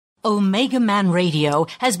Omegaman Radio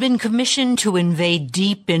has been commissioned to invade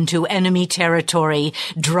deep into enemy territory,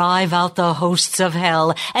 drive out the hosts of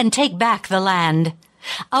hell, and take back the land.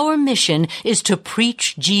 Our mission is to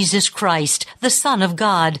preach Jesus Christ, the Son of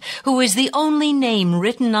God, who is the only name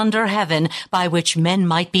written under heaven by which men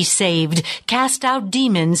might be saved, cast out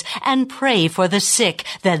demons, and pray for the sick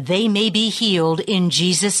that they may be healed in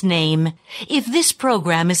Jesus' name. If this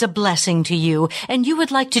program is a blessing to you and you would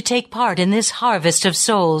like to take part in this harvest of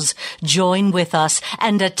souls, join with us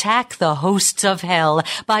and attack the hosts of hell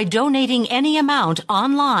by donating any amount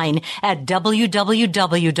online at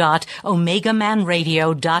www.omegamanradio.com.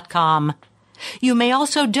 You may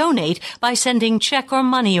also donate by sending check or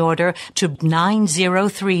money order to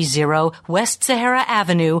 9030 West Sahara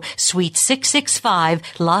Avenue, Suite 665,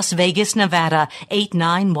 Las Vegas, Nevada,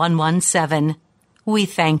 89117. We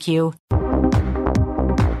thank you.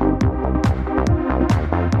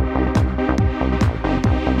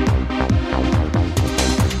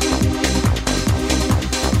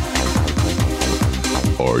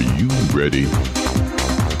 Are you ready?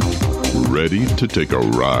 Ready to take a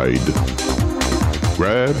ride?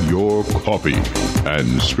 Grab your coffee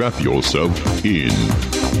and strap yourself in,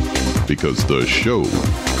 because the show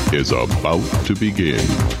is about to begin.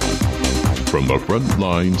 From the front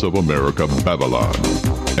lines of America, Babylon,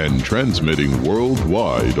 and transmitting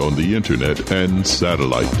worldwide on the internet and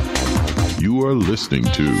satellite, you are listening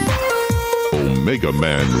to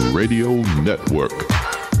Omegaman Radio Network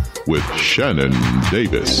with Shannon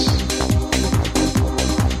Davis.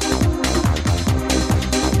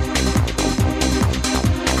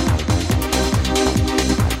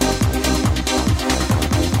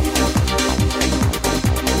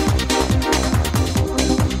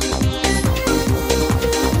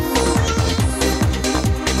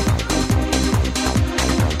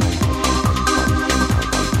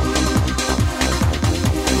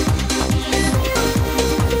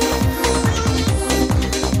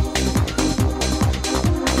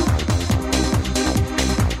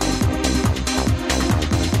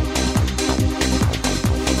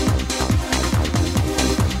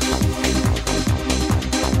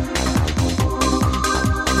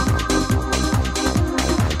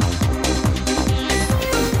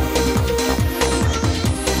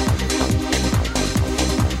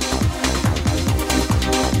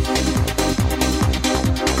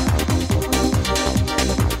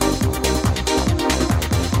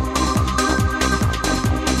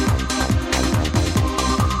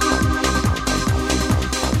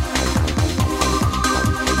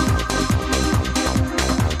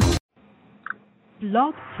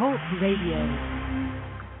 Blog Talk Radio.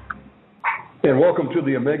 And welcome to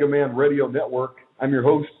the Omegaman Radio Network. I'm your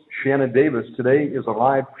host, Shannon Davis. Today is a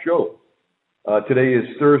live show. Today is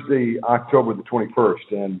Thursday, October the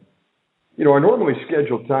 21st. And, our normally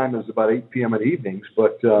scheduled time is about 8 p.m. in the evenings.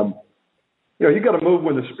 But, you got to move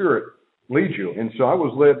when the Spirit leads you. And so I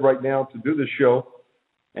was led right now to do this show.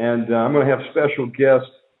 And I'm going to have special guest,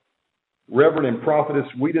 Reverend and Prophetess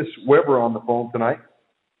Wedis Weber on the phone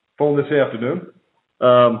this afternoon.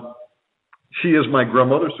 She is my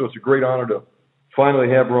grandmother, so it's a great honor to finally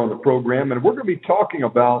have her on the program. And we're going to be talking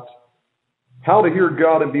about how to hear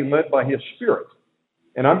God and be led by His Spirit.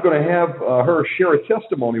 And I'm going to have her share a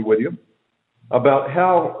testimony with you about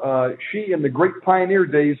how she, in the great pioneer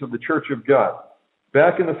days of the Church of God,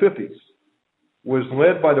 back in the 50s, was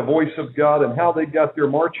led by the voice of God, and how they got their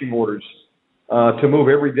marching orders to move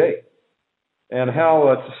every day. And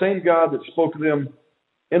how it's the same God that spoke to them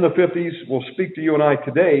in the 50s will speak to you and I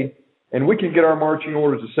today, and we can get our marching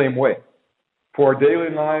orders the same way for our daily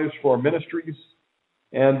lives, for our ministries.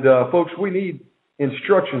 And, folks, we need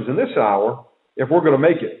instructions in this hour if we're going to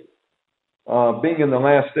make it, being in the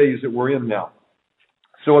last days that we're in now.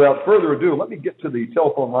 So without further ado, let me get to the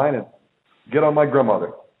telephone line and get on my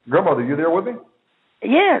grandmother. Grandmother, you there with me?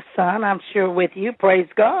 Yes, son, I'm sure with you. Praise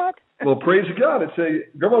God. Well, praise God.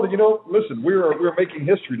 Grandmother, listen, we're making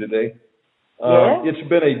history today. Yeah. It's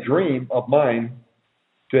been a dream of mine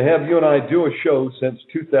to have you and I do a show since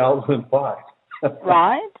 2005.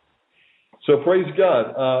 Right. So praise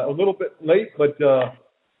God. A little bit late, but, God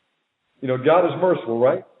is merciful,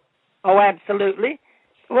 right? Oh, absolutely.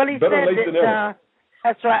 Well, he Better said late than never.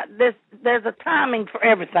 That's right. There's a timing for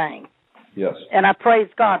everything. Yes. And I praise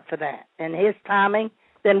God for that. And His timing,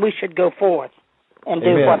 then we should go forth and do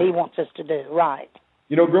Amen. what He wants us to do. Right.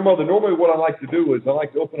 Grandmother, normally what I like to do is I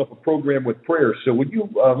like to open up a program with prayer. So would you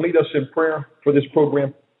lead us in prayer for this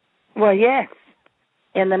program? Well, yes.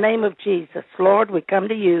 In the name of Jesus, Lord, we come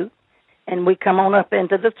to you, and we come on up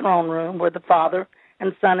into the throne room where the Father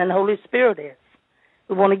and Son and Holy Spirit is.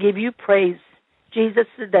 We want to give you praise, Jesus,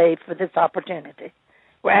 today for this opportunity.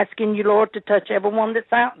 We're asking you, Lord, to touch everyone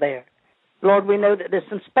that's out there. Lord, we know that there's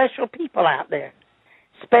some special people out there,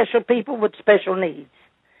 special people with special needs.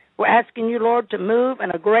 We're asking you, Lord, to move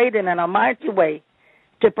in a great and in a mighty way,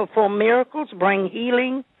 to perform miracles, bring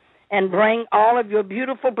healing, and bring all of your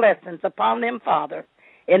beautiful blessings upon them, Father.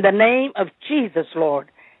 In the name of Jesus, Lord,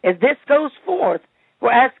 as this goes forth,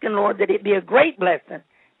 we're asking, Lord, that it be a great blessing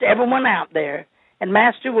to everyone out there. And,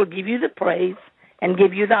 Master, we'll give you the praise and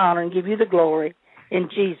give you the honor and give you the glory in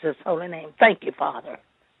Jesus' holy name. Thank you, Father.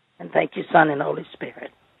 And thank you, Son and Holy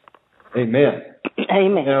Spirit. Amen.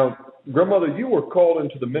 Amen. Now, Grandmother, you were called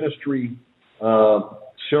into the ministry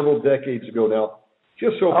several decades ago now.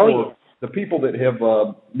 Just so for the people that have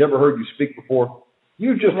never heard you speak before,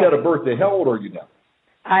 you just had a birthday. How old are you now?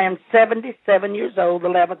 I am 77 years old,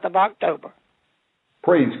 11th of October.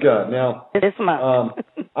 Praise God. Now, this month.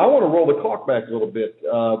 I want to roll the clock back a little bit.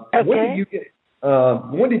 Okay.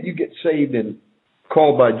 When did you get saved and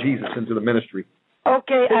called by Jesus into the ministry?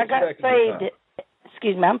 Okay, I got saved.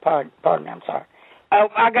 Excuse me, pardon me, I'm sorry.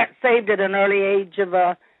 I got saved at an early age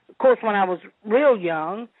of course, when I was real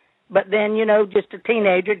young, but then, just a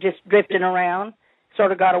teenager, just drifting around,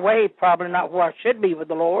 sort of got away, probably not where I should be with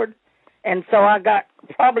the Lord. And so I got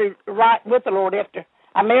probably right with the Lord after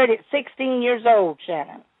I married at 16 years old,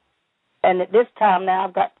 Shannon. And at this time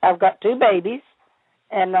now, I've got two babies,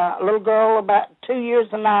 and a little girl about 2 years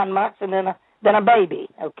and 9 months, and then a baby.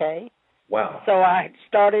 Okay. Wow. So I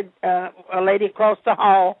started a lady across the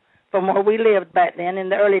hall from where we lived back then in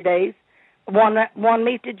the early days, won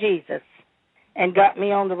me to Jesus, and got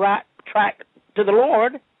me on the right track to the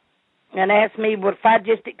Lord, and asked me if I'd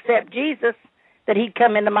just accept Jesus, that he'd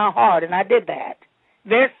come into my heart, and I did that.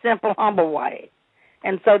 Very simple, humble way.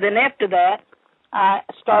 And so then after that, I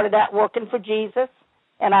started out working for Jesus,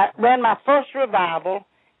 and I ran my first revival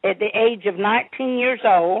at the age of 19 years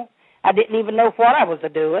old. I didn't even know what I was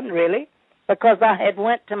doing, really, because I had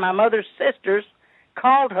went to my mother's sister's,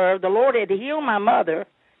 called her. The Lord had healed my mother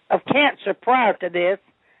of cancer prior to this,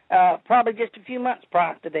 probably just a few months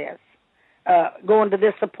prior to this, going to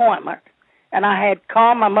this appointment. And I had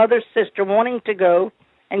called my mother's sister wanting to go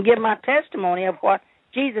and give my testimony of what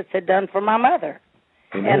Jesus had done for my mother.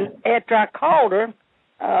 Amen. And after I called her,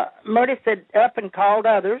 Murdy said up and called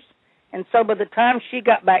others. And so by the time she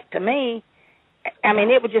got back to me, I mean,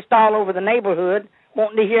 it was just all over the neighborhood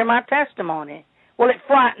wanting to hear my testimony. Well, it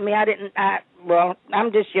frightened me.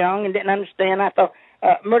 I'm just young and didn't understand. I thought,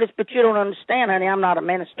 Murdy, but you don't understand, honey. I'm not a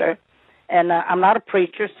minister, and I'm not a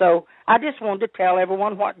preacher, so I just wanted to tell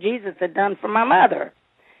everyone what Jesus had done for my mother.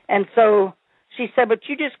 And so she said, but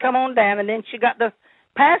you just come on down. And then she got the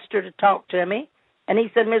pastor to talk to me, and he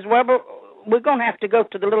said, Ms. Weber, we're going to have to go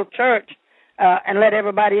to the little church and let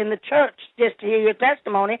everybody in the church just to hear your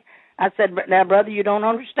testimony. I said, but now, brother, you don't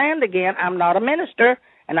understand again. I'm not a minister,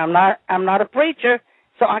 and I'm not a preacher,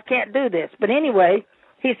 so I can't do this. But anyway,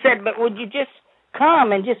 he said, but would you just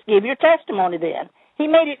come and just give your testimony then? He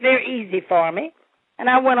made it very easy for me. And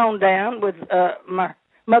I went on down with my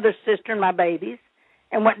mother's sister and my babies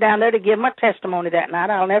and went down there to give my testimony that night.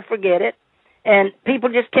 I'll never forget it. And people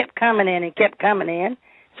just kept coming in and kept coming in.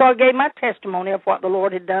 So I gave my testimony of what the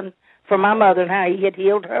Lord had done for my mother and how he had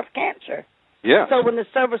healed her of cancer. Yeah. So when the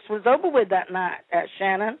service was over with that night,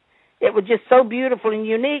 Shannon, it was just so beautiful and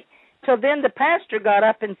unique. So then the pastor got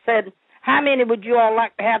up and said, how many would you all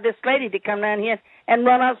like to have this lady to come down here and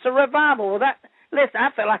run us a revival? Well, listen, I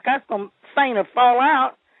felt like I was going to faint or fall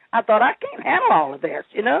out. I thought, I can't handle all of this,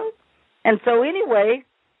 And so anyway,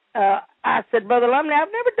 I said, Brother Lumley,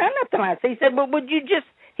 I've never done nothing like this. He said, well,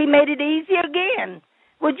 he made it easy again.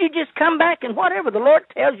 Would you just come back and whatever the Lord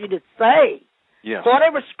tells you to say, yes,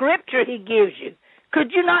 whatever scripture he gives you,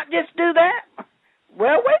 could you not just do that?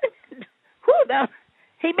 Well, wait a minute.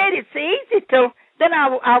 He made it so easy till then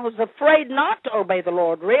I was afraid not to obey the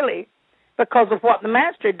Lord, really, because of what the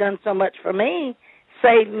Master had done so much for me,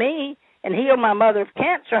 saved me, and healed my mother of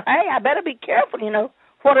cancer. Hey, I better be careful,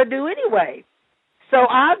 what I do anyway. So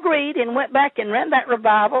I agreed and went back and ran that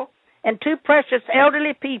revival, and two precious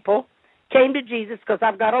elderly people came to Jesus because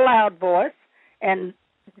I've got a loud voice and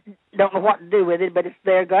don't know what to do with it, but it's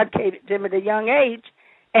there. God gave it to him at a young age.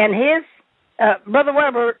 And his Brother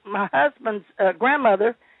Weber, my husband's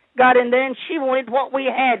grandmother, got in there, and she wanted what we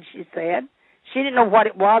had, she said. She didn't know what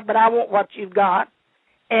it was, but I want what you've got.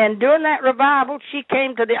 And during that revival, she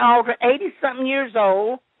came to the altar 80-something years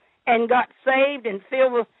old and got saved and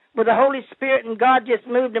filled with the Holy Spirit, and God just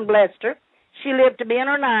moved and blessed her. She lived to be in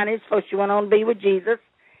her 90s, so she went on to be with Jesus.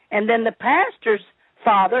 And then the pastor's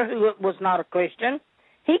father, who was not a Christian,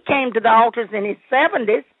 he came to the altars in his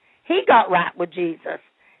 70s. He got right with Jesus.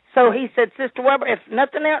 So he said, Sister Weber, if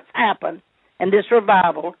nothing else happened, and this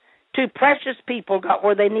revival, 2 precious people got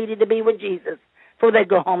where they needed to be with Jesus before they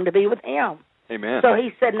go home to be with him. Amen. So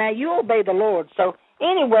he said, now you obey the Lord. So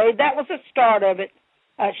anyway, that was the start of it,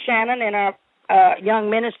 Shannon, in our young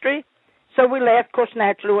ministry. So we left, of course,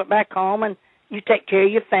 naturally went back home, and you take care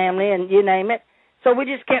of your family and you name it. So we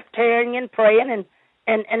just kept tarrying and praying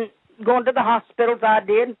and going to the hospitals I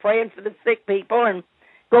did and praying for the sick people and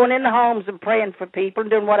going in the homes and praying for people and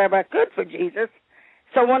doing whatever I could for Jesus.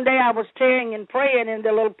 So one day I was tarrying and praying in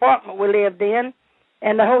the little apartment we lived in,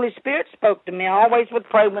 and the Holy Spirit spoke to me. I always would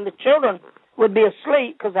pray when the children would be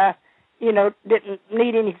asleep because I, didn't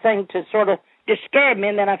need anything to sort of disturb me,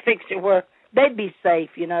 and then I fixed it where they'd be safe,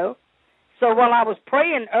 So while I was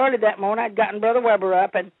praying early that morning, I'd gotten Brother Weber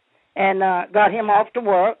up and got him off to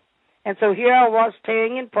work. And so here I was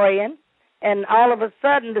tarrying and praying, and all of a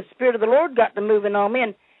sudden the Spirit of the Lord got to moving on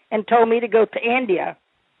me and told me to go to India.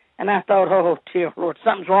 And I thought, oh, dear Lord,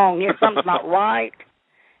 something's wrong here. Something's not right.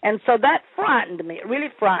 And so that frightened me. It really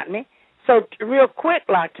frightened me. So real quick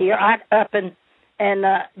like here, I up and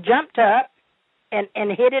jumped up and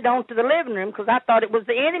hid it onto the living room because I thought it was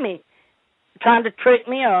the enemy trying to trick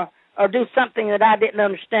me or do something that I didn't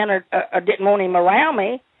understand or didn't want him around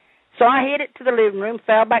me. So I hid it to the living room,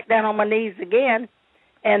 fell back down on my knees again,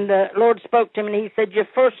 and the Lord spoke to me, and he said, your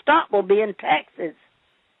first stop will be in Texas.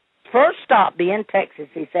 First stop be in Texas,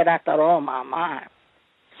 he said. I thought, oh, my.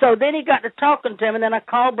 So then he got to talking to him, and then I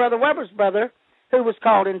called Brother Weber's brother, who was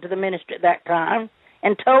called into the ministry at that time,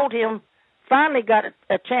 and told him, finally got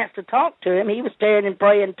a chance to talk to him. He was tarrying and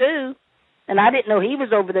praying too, and I didn't know he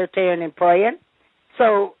was over there tarrying and praying.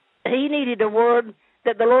 So he needed a word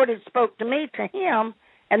that the Lord had spoke to me, to him,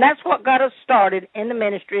 and that's what got us started in the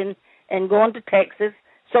ministry and going to Texas.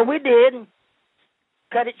 So we did,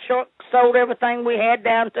 cut it short, sold everything we had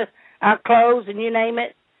down to our clothes and you name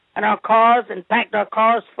it, and our cars, and packed our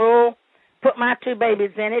cars full, put my 2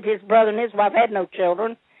 babies in it. His brother and his wife had no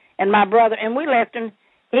children, and my brother, and we left and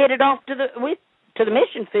headed off to the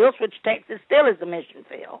mission fields, which Texas still is a mission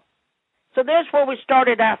field. So there's where we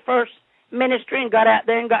started our first ministry and got out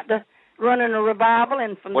there and got to running a revival.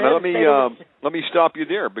 And from there, let me stop you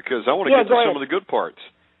there because I want to get to some of the good parts.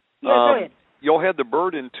 Yeah, go ahead. Y'all had the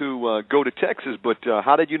burden to go to Texas, but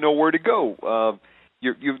how did you know where to go?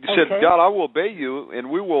 You said, God, I will obey you, and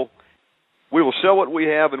we will sell what we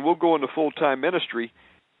have, and we'll go into full-time ministry.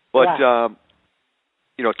 But right.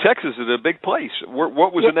 Texas is a big place.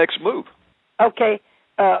 What was the next move? Okay,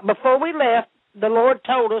 before we left, the Lord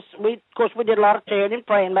told us. Of course, we did a lot of tarrying and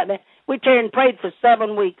praying back then. We tarried and prayed for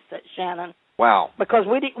 7 weeks at Shannon. Wow! Because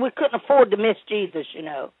we couldn't afford to miss Jesus.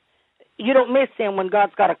 You don't miss him when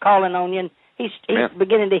God's got a calling on you, and He's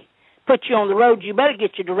beginning to put you on the road. You better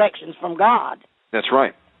get your directions from God. That's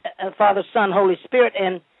right. Father, Son, Holy Spirit.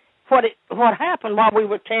 And what happened while we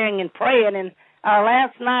were tarrying and praying, and our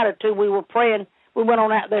last night or two we were praying, we went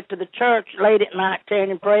on out there to the church late at night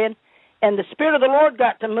tarrying and praying, and the Spirit of the Lord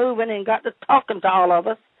got to moving and got to talking to all of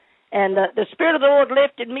us. And the Spirit of the Lord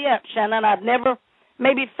lifted me up, Shannon. I'd never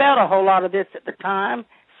maybe felt a whole lot of this at the time,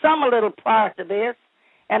 some a little prior to this.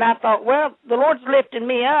 And I thought, well, the Lord's lifting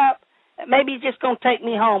me up. Maybe He's just going to take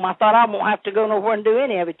me home. I thought I won't have to go nowhere and do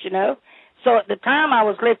any of it, So at the time I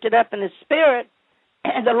was lifted up in the Spirit,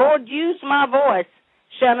 and the Lord used my voice,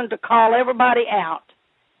 Shannon, to call everybody out.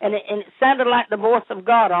 And it sounded like the voice of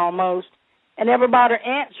God almost. And everybody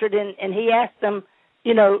answered, and He asked them,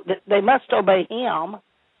 that they must obey Him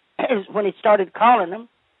when He started calling them.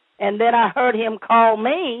 And then I heard Him call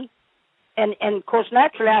me, and of course,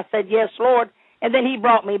 naturally, I said, yes, Lord. And then He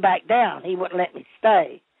brought me back down. He wouldn't let me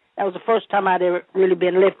stay. That was the first time I'd ever really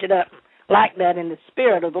been lifted up like that in the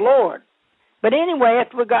Spirit of the Lord. But anyway,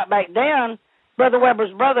 after we got back down, Brother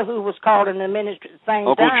Weber's brother, who was called in the ministry at the same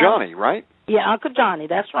Uncle time. Uncle Johnny, right? Yeah, Uncle Johnny,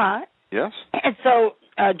 that's right. Yes. And so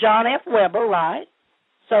John F. Weber, right?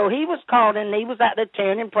 So he was called in, and he was out there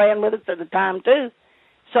tarrying and praying with us at the time, too.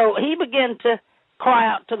 So he began to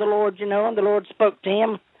cry out to the Lord, and the Lord spoke to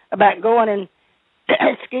him about going and,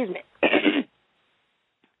 excuse me.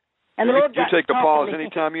 And the Lord you take a pause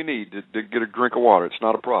anytime you need to get a drink of water. It's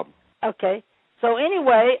not a problem. Okay. So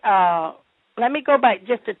anyway, let me go back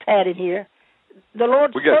just a tad in here. The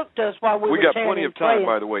Lord spoke to us while we were got tarrying plenty of time, praying.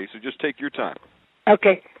 by the way, so just take your time.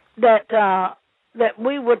 Okay. That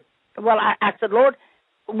we would, I said, Lord,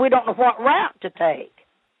 we don't know what route to take.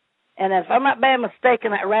 And if I'm not bad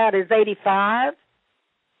mistaken, that route is 85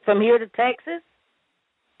 from here to Texas.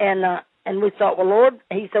 And we thought, well, Lord,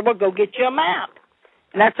 He said, well, go get you a map.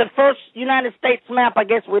 And that's the first United States map I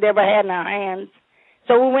guess we'd ever had in our hands.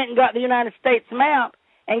 So we went and got the United States map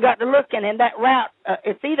and got to looking, and that route,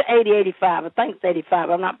 it's either 80, 85. I think it's 85.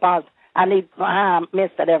 I'm not positive. I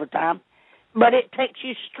miss that every time. but it takes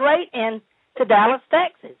you straight into Dallas,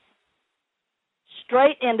 Texas.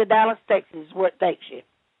 Straight into Dallas, Texas is where it takes you.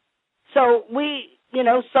 So we,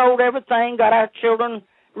 sold everything, got our children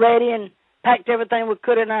ready, and packed everything we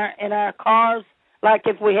could in our cars. Like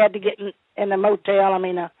if we had to get in a motel,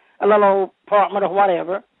 a little old apartment or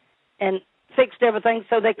whatever, and fixed everything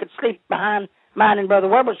so they could sleep behind mine and Brother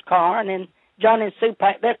Weber's car, and then Johnny and Sue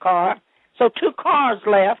packed their car. So 2 carloads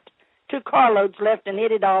left, and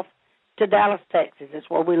headed off to Dallas, Texas. That's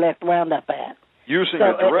where we wound up at. Using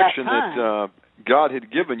the direction that God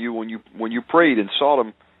had given you when you prayed and sought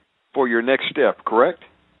Him for your next step, correct?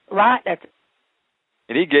 Right.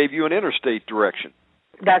 And He gave you an interstate direction.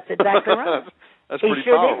 That's exactly right. That's pretty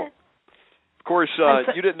powerful. Did. Of course,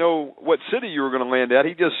 you didn't know what city you were going to land at.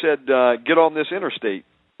 He just said, get on this interstate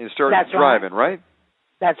and start driving, right?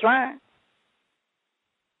 That's right.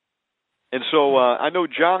 And so I know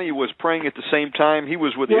Johnny was praying at the same time. He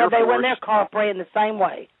was with the Air Force. Yeah, they were in their car praying the same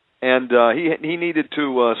way. And he needed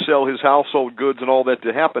to sell his household goods and all that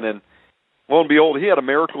to happen. And lo and behold, he had a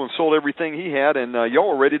miracle and sold everything he had, and y'all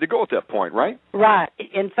were ready to go at that point, right? Right.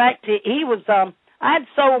 In fact, he was. I had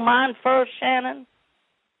sold mine first, Shannon.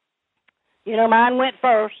 Mine went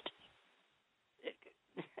first.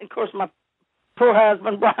 Of course, my poor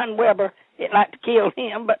husband, Brian Weber, he'd like to kill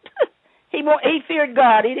him, but he feared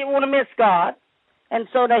God. He didn't want to miss God. And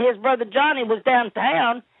so his brother Johnny was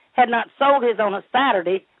downtown, had not sold his on a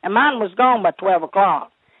Saturday, and mine was gone by 12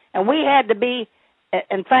 o'clock. And we had to be,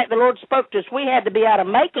 in fact, the Lord spoke to us, we had to be out of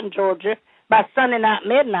Macon, Georgia by Sunday night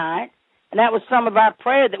midnight, and that was some of our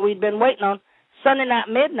prayer that we'd been waiting on. Sunday night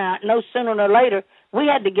midnight, no sooner nor later, we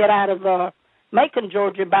had to get out of Macon,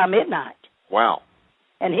 Georgia by midnight. Wow.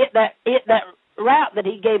 And hit that route that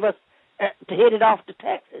He gave us to hit it off to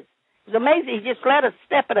Texas. It was amazing. He just let us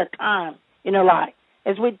step at a time, like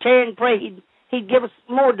as we'd tear and pray, he'd give us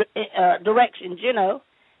more directions,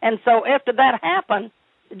 And so after that happened,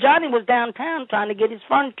 Johnny was downtown trying to get his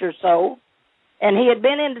furniture sold, and he had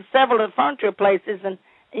been into several of the furniture places, and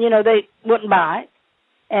they wouldn't buy it.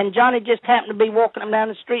 And Johnny just happened to be walking him down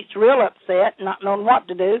the streets real upset, not knowing what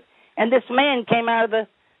to do. And this man came out of the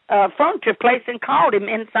furniture place and called him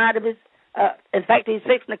inside of his, in fact, he's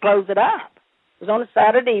fixing to close it up. It was on a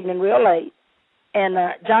Saturday evening, real late. And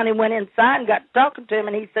Johnny went inside and got talking to him,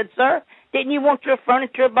 and he said, "Sir, didn't you want your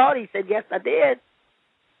furniture bought?" He said, "Yes, I did."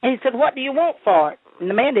 And he said, "What do you want for it?" And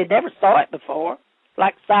the man had never saw it before,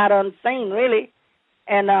 like sight unseen, really.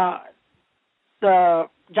 And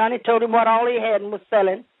Johnny told him what all he had and was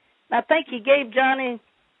selling. And I think he gave Johnny,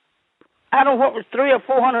 I don't know what was $300 or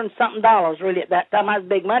 $400 and something really at that time. I was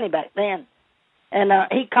big money back then. And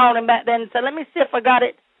he called him back then and said, "Let me see if I got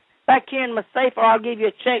it back here in my safe, or I'll give you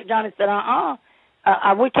a check." Johnny said,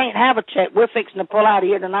 we can't have a check. We're fixing to pull out of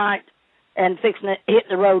here tonight and fixing to hit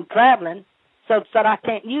the road traveling. So said, "I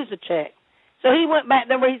can't use a check." So he went back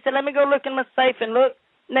there where he said, "Let me go look in my safe," and look.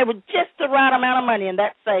 And there was just the right amount of money in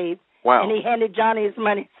that safe. Wow. And he handed Johnny his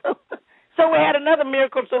money. So we had another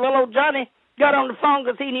miracle. So little old Johnny got on the phone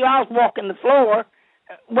because he knew I was walking the floor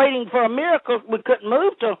waiting for a miracle. We couldn't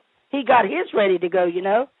move till he got his ready to go,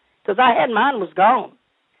 because I had mine was gone.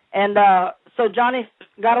 And so Johnny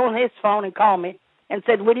got on his phone and called me and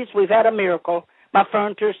said, "Wedis, we've had a miracle. My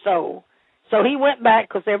furniture sold." So he went back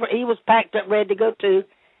because he was packed up, ready to go too.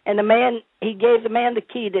 And he gave the man the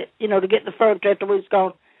key to get the furniture after we was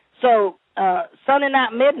gone. So Sunday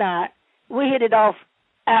night midnight, we headed off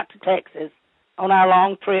out to Texas on our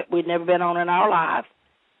long trip we'd never been on in our life,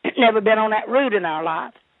 never been on that route in our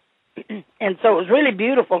life. And so it was really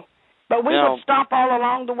beautiful. But we would stop all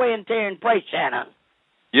along the way and tear and pray, Shannon.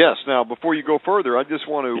 Yes. Now, before you go further, I just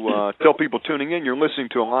want to tell people tuning in, you're listening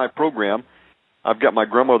to a live program. I've got my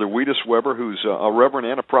grandmother, Wedis Weber, who's a reverend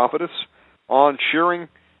and a prophetess, on sharing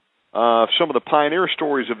some of the pioneer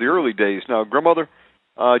stories of the early days. Now, grandmother,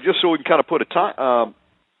 just so we can kind of put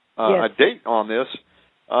a date on this,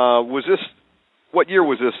 what year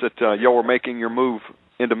was this that y'all were making your move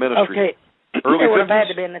into ministry? Okay. Early 50s? It would have had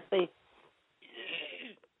to been, let's see.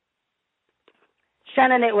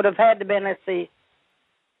 Shannon, it would have had to been, let's see,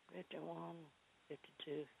 51,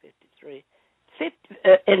 52, 53.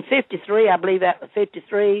 In 53, I believe that was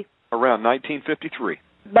 53. Around 1953.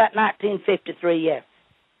 About 1953, yes.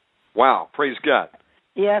 Wow, praise God.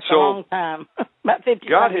 Yeah, it's a long time. About 50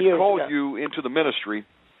 God had years called ago. you into the ministry.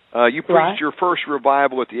 You preached your first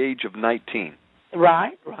revival at the age of 19.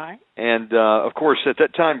 Right. And, of course, at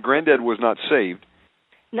that time, Granddad was not saved.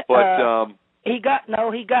 But he got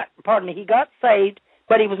saved,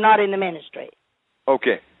 but he was not in the ministry.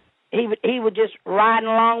 Okay. He was just riding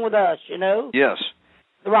along with us, Yes.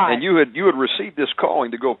 Right. And you had received this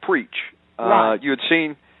calling to go preach. Right. You had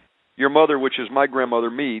seen your mother, which is my grandmother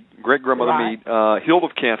Meade, great-grandmother Right. Meade, healed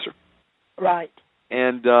of cancer. Right.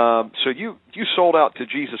 And so you sold out to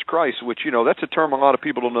Jesus Christ, which, that's a term a lot of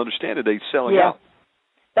people don't understand today, selling out.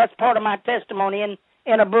 That's part of my testimony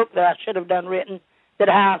in a book that I should have done written, that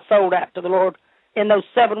how I sold out to the Lord in those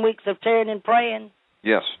 7 weeks of tearing and praying.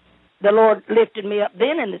 Yes. The Lord lifted me up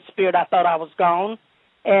then in the spirit. I thought I was gone,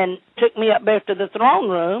 and took me up there to the throne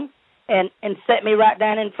room and set me right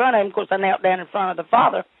down in front of him. Of course, I knelt down in front of the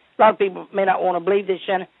Father. A lot of people may not want to believe this,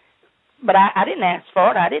 Shannon, but I didn't ask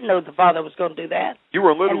for it. I didn't know the Father was going to do that. You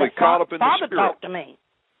were literally caught up in the Spirit. The Father talked to me.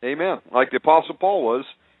 Amen. Like the Apostle Paul was,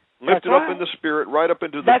 lifted up in the Spirit, right up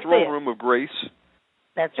into the throne room of grace.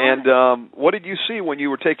 That's right. And what did you see when you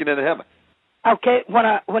were taken into heaven? Okay,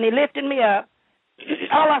 when he lifted me up,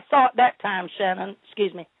 all I saw at that time, Shannon,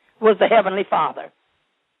 was the Heavenly Father.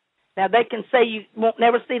 Now, they can say you won't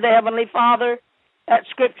never see the Heavenly Father. That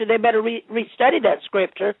Scripture, they better restudy that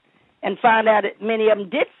Scripture and find out that many of them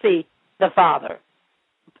did see the Father.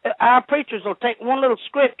 Our preachers will take one little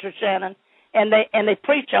Scripture, Shannon, and they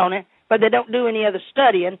preach on it, but they don't do any other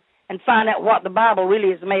studying and find out what the Bible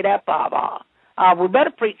really is made up of. We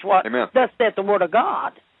better preach what thus saith the Word of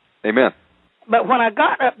God. Amen. But when I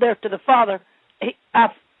got up there to the Father,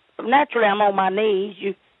 naturally I'm on my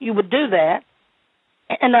knees. You would do that.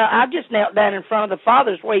 And I just knelt down in front of the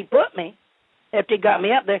Father's where he put me after he got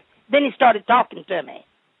me up there. Then he started talking to me.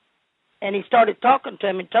 And he started talking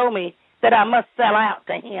to me and told me that I must sell out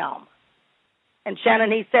to him. And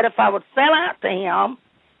Shannon, he said if I would sell out to him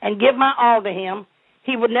and give my all to him,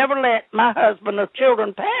 he would never let my husband or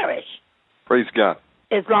children perish. Praise God.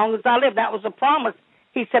 As long as I live. That was a promise.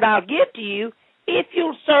 He said, I'll give to you if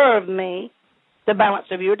you'll serve me the balance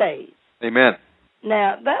of your days. Amen.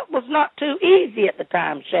 Now, that was not too easy at the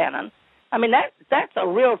time, Shannon. I mean, that's a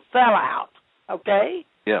real sellout, okay?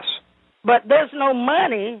 Yes. But there's no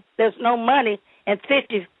money in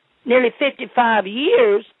nearly 55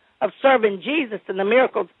 years of serving Jesus and the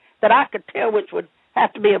miracles that I could tell, which would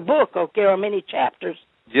have to be a book, okay, or many chapters.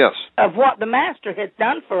 Yes. Of what the Master has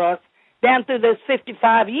done for us down through those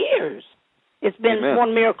 55 years. It's been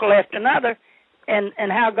one miracle after another, and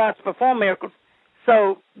how God's performed miracles.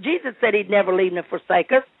 So Jesus said he'd never leave nor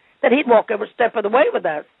forsake us, that he'd walk every step of the way with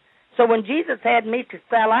us. So when Jesus had me to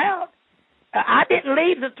sell out, I didn't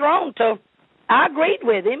leave the throne till I agreed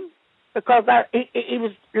with him, because he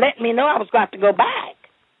was letting me know I was going to have to go back.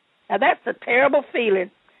 Now, that's a terrible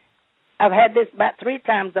feeling. I've had this about 3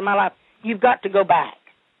 times in my life. You've got to go back.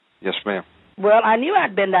 Yes, ma'am. Well, I knew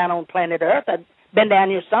I'd been down on planet Earth. I'd been down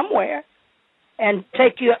here somewhere. And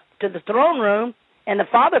take you up to the throne room and the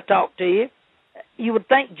Father talk to you. You would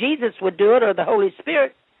think Jesus would do it or the Holy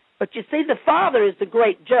Spirit. But you see, the Father is the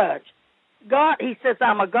great judge. God, he says,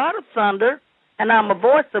 I'm a God of thunder and I'm a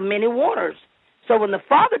voice of many waters. So when the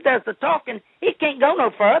Father does the talking, he can't go no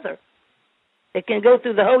further. It can go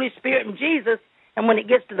through the Holy Spirit and Jesus, and when it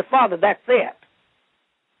gets to the Father, that's it.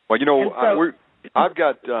 Well, I've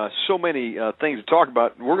got so many things to talk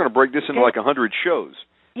about. We're going to break this into like 100 shows.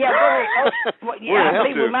 Yeah, I believe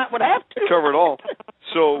we would have to cover it all.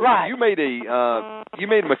 So right. you made a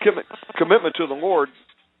commitment to the Lord,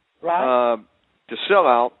 right, to sell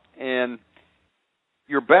out, and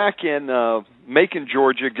you're back in Macon,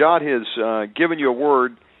 Georgia. God has given you a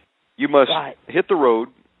word. You must hit the road,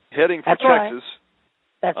 heading for Texas.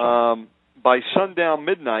 That's right. By sundown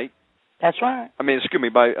midnight. That's right.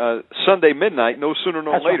 By Sunday midnight, no sooner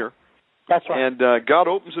nor later. Right. That's right. And God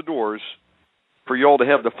opens the doors for you all to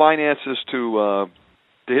have the finances to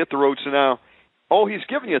hit the road. So now, all he's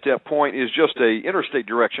given you at that point is just a interstate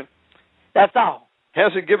direction. That's all.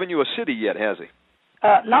 Hasn't given you a city yet, has he?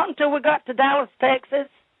 Not until we got to Dallas, Texas.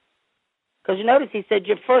 Because you notice he said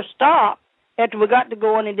your first stop, after we got to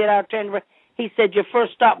go in and did our turn, he said your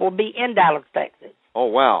first stop will be in Dallas, Texas. Oh,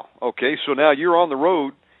 wow. Okay, so now you're on the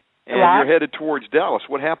road, and you're headed towards Dallas.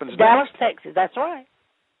 What happens Dallas, next? Texas, that's right.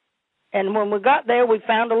 And when we got there, we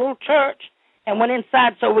found a little church and went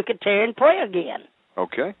inside so we could tear and pray again.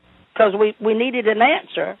 Okay. Because we needed an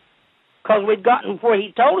answer, because we'd gotten where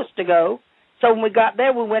he told us to go. So when we got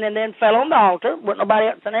there, we went in there and fell on the altar. Wasn't nobody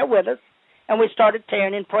else in there with us. And we started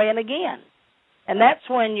tearing and praying again. And that's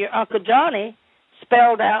when your Uncle Johnny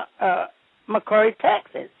spelled out McCurry,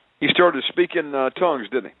 Texas. He started speaking tongues,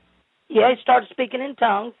 didn't he? Yeah, he started speaking in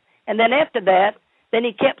tongues. And then after that, then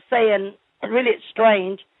he kept saying, really it's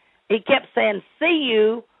strange, he kept saying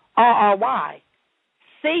C-U-R-R-Y.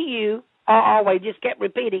 C-U-R-R-Y. He just kept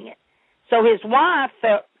repeating it. So his wife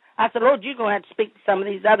felt, I said, Lord, you're going to have to speak to some of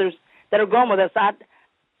these others that are going with us.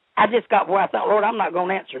 I just got where I thought, Lord, I'm not going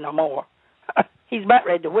to answer no more. He's about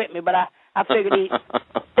ready to whip me, but I figured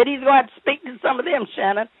that he's going to have to speak to some of them,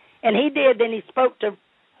 Shannon. And he did. Then he spoke to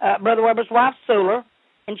Brother Weber's wife, Suler,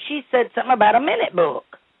 and she said something about a minute book.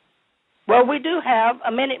 Well, we do have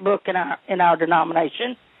a minute book in our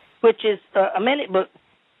denomination, which is a minute book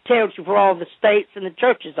tells you where all the states and the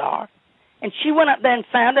churches are. And she went up there and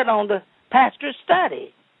found it on the pastor's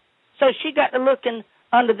study. So she got to looking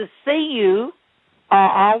under the CURRY.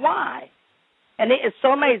 And it is so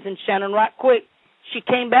amazing, Shannon, right quick. She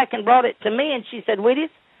came back and brought it to me, and she said, Wedis,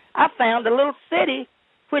 I found a little city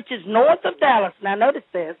which is north of Dallas. Now, notice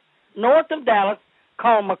this, north of Dallas,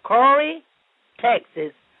 called McCurry,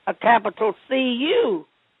 Texas, a capital CURRY.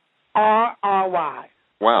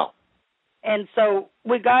 Wow. And so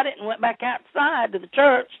we got it and went back outside to the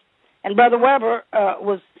church, and Brother Weber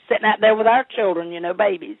was sitting out there with our children,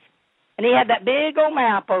 babies. And he had that big old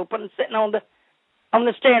mouth open sitting on the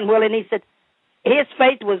steering wheel, and he said his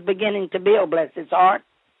faith was beginning to build, bless his heart.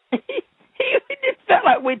 He just felt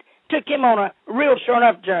like we took him on a real sure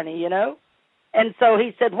enough journey, And so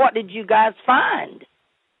he said, what did you guys find?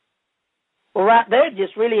 Well, right there it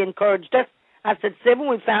just really encouraged us. I said, Sybil,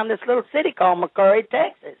 we found this little city called McCurry,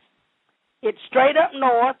 Texas. It's straight up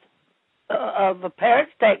north of Paris,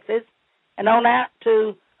 Texas, and on out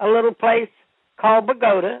to a little place called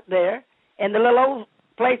Bogota there. And the little old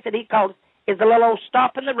place that he called is the little old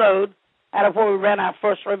stop in the road out of where we ran our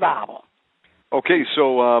first revival. Okay,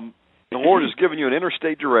 so the Lord has given you an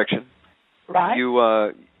interstate direction. Right.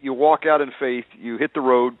 You walk out in faith, you hit the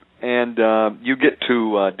road, and you get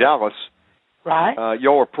to Dallas. Right.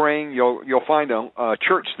 Y'all are praying. You'll find a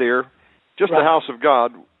church there, just the house of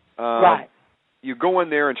God. Right. You go in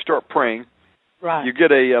there and start praying. Right. You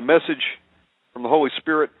get a message from the Holy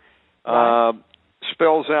Spirit. Right.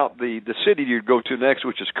 Spells out the city you'd go to next,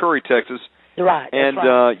 which is Curry, Texas. Right. And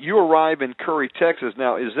right. You arrive in Curry, Texas.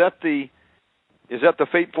 Now, is that the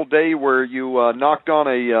fateful day where you knocked on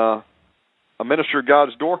a minister of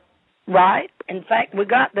God's door? Right. In fact, we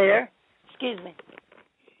got there. Excuse me.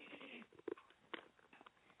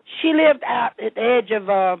 She lived out at the edge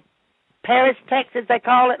of Paris, Texas, they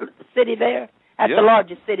call it, the city there. That's the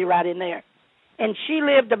largest city right in there. And she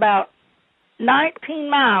lived about 19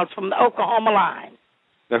 miles from the Oklahoma line.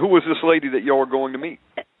 Now, who was this lady that y'all were going to meet?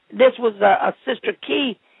 This was a Sister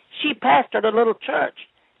Key. She pastored a little church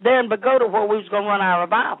there in Bogota where we was going to run our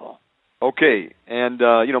revival. Okay. And,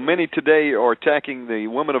 many today are attacking the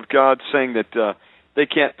women of God, saying that they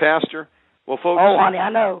can't pastor. Well, folks... Oh, honey,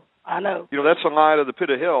 I know. That's a lie to the pit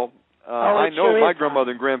of hell. I know sure my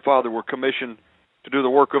grandmother and grandfather were commissioned to do the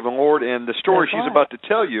work of the Lord, and the story she's about to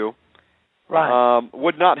tell you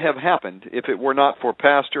would not have happened if it were not for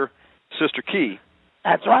Pastor Sister Key.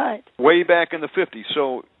 That's right. Way back in the 50s.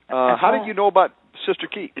 So how did you know about Sister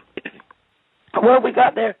Key? Well, we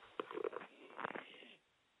got there.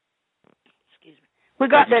 Excuse me. We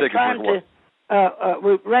got there trying to...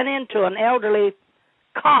 we ran into an elderly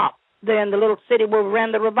cop there in the little city where we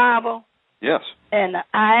ran the revival. Yes. And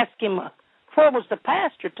I asked him, where was the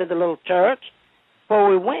pastor to the little church where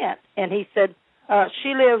we went? And he said,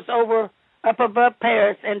 she lives up above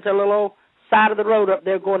Paris into the little side of the road up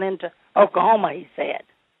there going into Oklahoma, he said.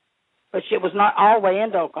 But she was not all the way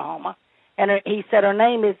into Oklahoma. And he said her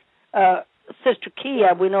name is Sister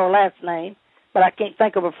Kia. We know her last name, but I can't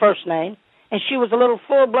think of her first name. And she was a little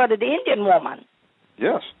full-blooded Indian woman.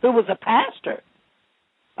 Yes. Who was a pastor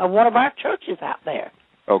of one of our churches out there.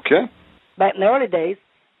 Okay. Back in the early days.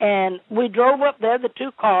 And we drove up there, the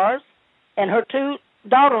two cars, and her two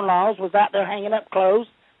daughter-in-laws was out there hanging up clothes,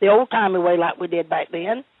 the old-timey way like we did back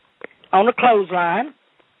then, on the clothesline.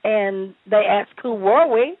 And they asked, who were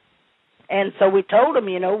we? And so we told them,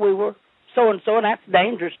 we were so-and-so, and that's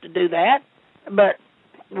dangerous to do that. But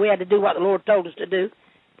we had to do what the Lord told us to do.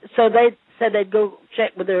 So they said they'd go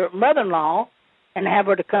check with their mother-in-law and have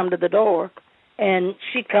her to come to the door. And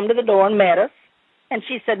she come to the door and met us. And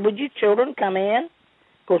she said, would you children come in?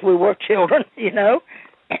 Of course, we were children,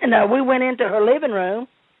 And we went into her living room,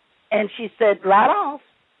 and she said, right off,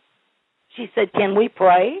 she said, can we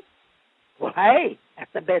pray? Well, hey,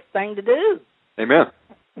 that's the best thing to do. Amen.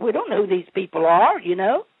 We don't know who these people are,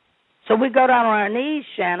 So we got on our knees,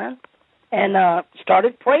 Shannon, and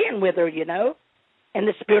started praying with her, And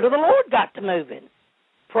the Spirit of the Lord got to moving.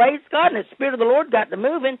 Praise God, and the Spirit of the Lord got to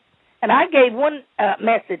moving. And I gave one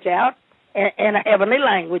message out in a heavenly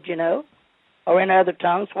language, or in other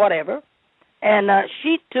tongues, whatever. And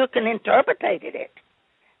she took and interpreted it.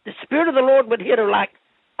 The Spirit of the Lord would hit her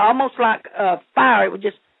almost like fire.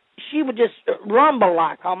 She would just rumble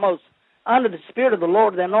like almost under the Spirit of the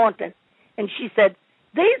Lord, the anointing. And she said,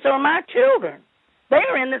 these are my children. They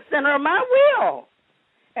are in the center of my will.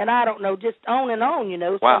 And I don't know, just on and on,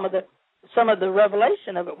 wow. some of the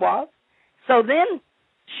revelation of it was. So then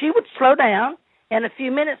she would slow down. In a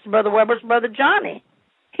few minutes, Brother Weber's Brother Johnny,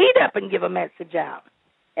 he'd up and give a message out.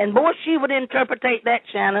 And, boy, she would interpretate that,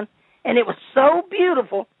 Shannon, and it was so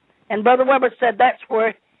beautiful. And Brother Weber said that's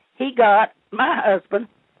where my husband,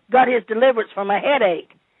 got his deliverance from a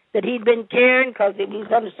headache that he'd been carrying because he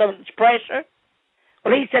was under so much pressure.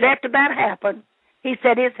 Well, he said after that happened, he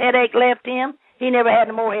said his headache left him. He never had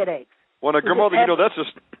no more headaches. Well, now, grandmother,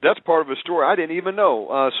 that's part of a story I didn't even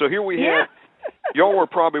know. So here we had, y'all were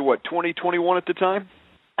probably, 20, 21 at the time?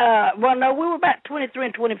 Well, no, we were about 23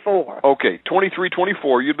 and 24. Okay, 23,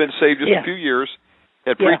 24. You'd been saved just a few years,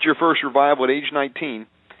 had preached your first revival at age 19.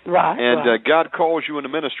 Right. And God calls you into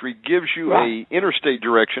ministry, gives you a interstate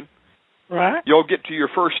direction. Right. You'll get to your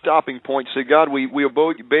first stopping point, say, God, we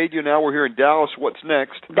obeyed you, now we're here in Dallas, what's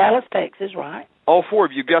next? Dallas, Texas, right. All four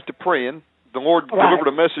of you got to praying. The Lord delivered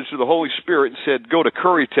a message to the Holy Spirit and said, go to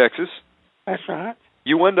Curry, Texas. That's right.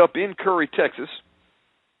 You end up in Curry, Texas,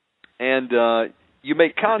 and you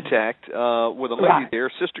make contact with a lady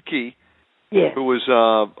there, Sister Key, who was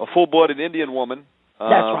a full-blooded Indian woman. That's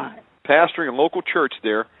right. Pastoring a local church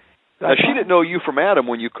there. Now, she didn't know you from Adam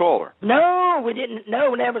when you called her. No, we didn't. No,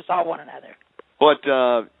 we never saw one another. But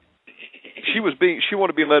she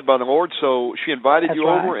wanted to be led by the Lord, so she invited you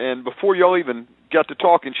over, and before y'all even got to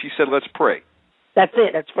talking, she said, let's pray. That's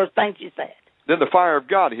it. That's the first thing she said. Then the fire of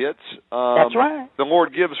God hits. That's right. The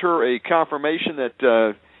Lord gives her a confirmation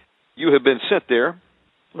that you have been sent there.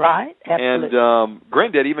 Right, absolutely. And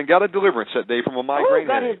Granddad even got a deliverance that day from a migraine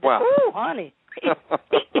headache. Wow. Oh, honey. He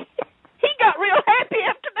got real happy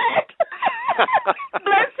after that.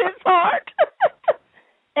 Bless his heart.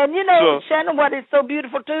 And, Shannon, what is so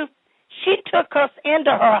beautiful, too? She took us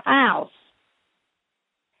into her house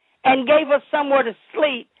and gave us somewhere to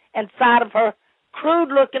sleep inside of her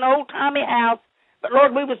crude-looking, old-timey house. But,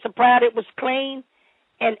 Lord, we were so proud it was clean.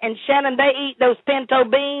 And Shannon, they eat those pinto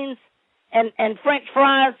beans and French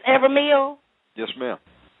fries every meal. Yes, ma'am.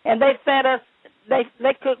 And they fed us,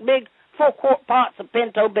 they cooked big 4-quart pots of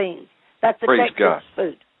pinto beans. That's the Texas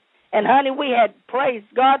food. And, honey, we had, praise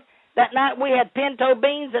God, that night we had pinto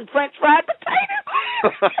beans and French fried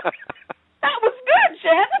potatoes. That was good,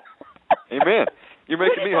 Shannon. Amen. You're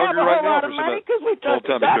making me hungry right now for some money because we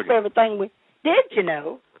trusted God for everything we did,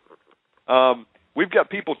 We've got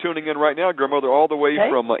people tuning in right now, Grandmother, all the way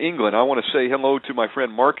from England. I want to say hello to my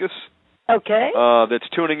friend Marcus. Okay. That's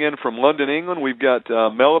tuning in from London, England. We've got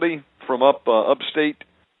Melody from upstate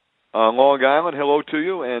Long Island. Hello to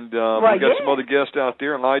you. And we've got some other guests out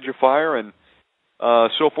there, Elijah Fire, and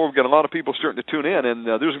so forth. We've got a lot of people starting to tune in, and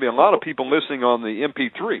there's going to be a lot of people listening on the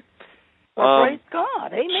MP3. Well, praise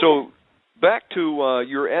God. Amen. So back to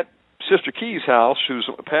you're at Sister Key's house, who's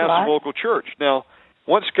a pastor of a local church. Now,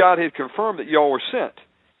 once God had confirmed that y'all were sent,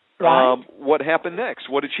 what happened next?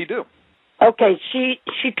 What did she do? Okay,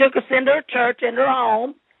 she took us into her church, into her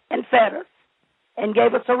home, and fed us, and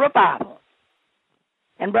gave us a revival.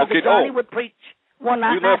 And Brother Johnny would preach one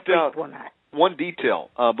night. You left out one detail.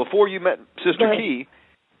 Before you met Sister Key,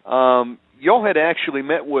 y'all had actually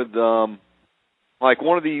met with like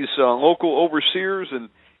one of these local overseers, and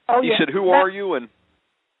he said, "Who are you?" And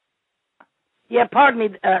pardon me,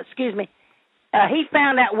 excuse me. He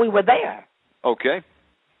found out we were there. Okay.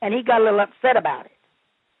 And he got a little upset about it.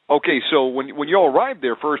 Okay, so when y'all arrived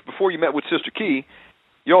there first, before you met with Sister Key,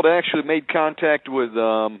 y'all had actually made contact with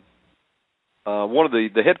one of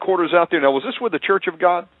the headquarters out there. Now, was this with the Church of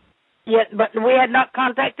God? Yeah, but we had not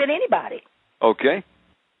contacted anybody. Okay.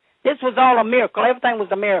 This was all a miracle. Everything was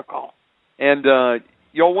a miracle. And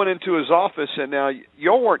y'all went into his office, and now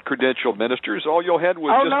y'all weren't credentialed ministers. All y'all had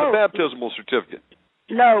was the baptismal certificate.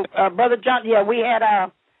 No, Brother John. Yeah, we had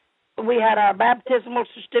our baptismal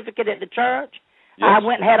certificate at the church. Yes. I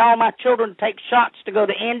went and had all my children take shots to go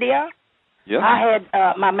to India. Yeah. I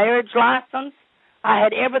had my marriage license. I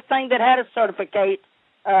had everything that had a certificate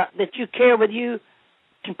that you carry with you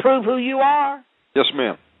to prove who you are. Yes,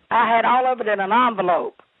 ma'am. I had all of it in an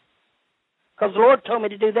envelope because the Lord told me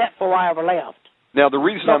to do that before I ever left. Now, the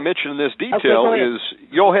reason I'm mentioning this detail is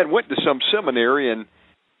y'all had went to some seminary and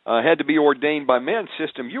had to be ordained by man's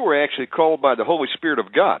system. You were actually called by the Holy Spirit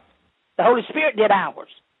of God. The Holy Spirit did ours.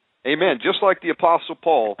 Amen. Just like the Apostle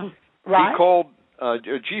Paul. Right. He called,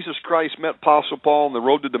 Jesus Christ met Apostle Paul on the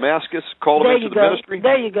road to Damascus, called him into the ministry.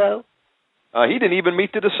 There you go. He didn't even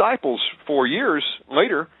meet the disciples for years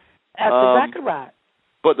later. That's exactly right.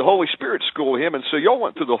 But the Holy Spirit schooled him, and so y'all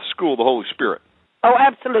went through the school of the Holy Spirit. Oh,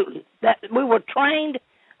 absolutely. That we were trained.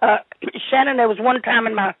 Shannon, there was one time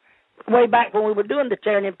in my way back when we were doing the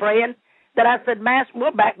tearing and praying that I said,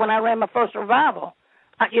 Master, back when I ran my first revival.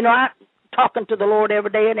 I talking to the Lord every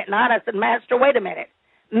day and at night. I said, Master, wait a minute.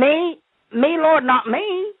 Me Me, Lord, not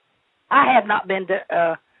me. I had not been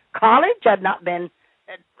to college. I'd not been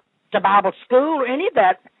to Bible school or any of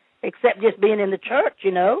that, except just being in the church,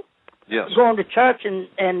 you know. Yes. Going to church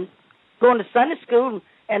and going to Sunday school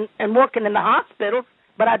and working in the hospital,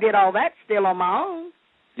 but I did all that still on my own.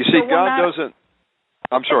 You see, God doesn't...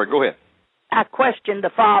 I'm sorry, go ahead. I questioned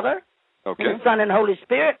the Father, the Son, and the Holy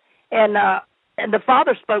Spirit, and the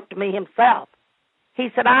Father spoke to me himself. He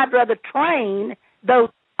said, I'd rather train those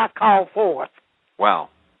I call forth. Wow.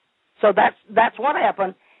 So that's what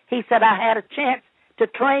happened. He said, I had a chance to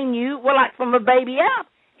train you, well, like from a baby out.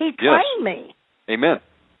 He trained me. Amen.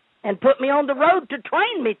 And put me on the road to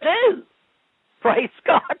train me, too. Praise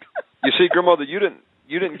God. You see, Grandmother, you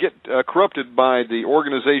didn't get corrupted by the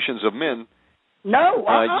organizations of men. No.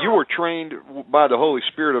 You were trained by the Holy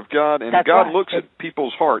Spirit of God, and God looks at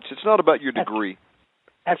people's hearts. It's not about your degree.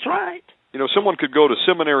 That's right. You know, someone could go to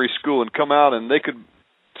seminary school and come out, and they could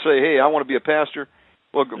say, hey, I want to be a pastor.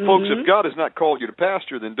 Well, folks, if God has not called you to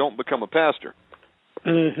pastor, then don't become a pastor.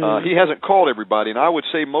 He hasn't called everybody, and I would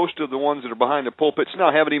say most of the ones that are behind the pulpits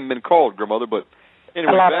now haven't even been called, Grandmother. But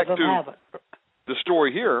anyway, back to the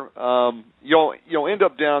story here. You'll end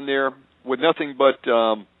up down there with nothing but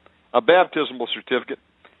a baptismal certificate.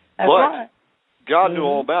 That's right. God knew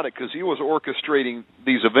all about it because He was orchestrating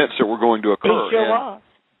these events that were going to occur. He sure was.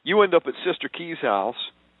 You end up at Sister Key's house.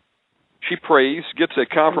 She prays, gets a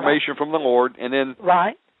confirmation from the Lord, and then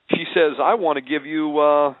she says, I want to give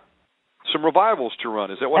you some revivals to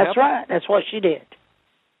run. Is that what happened? That's right. That's what she did.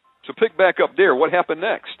 So pick back up there. What happened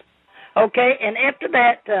next? Okay, and after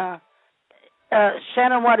that,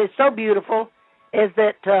 Shannon, what is so beautiful is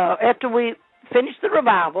that after we finished the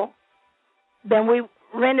revival, then we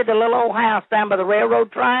rented a little old house down by the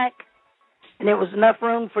railroad track, and it was enough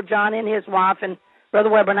room for Johnny and his wife and Brother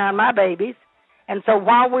Weber and I and my babies. And so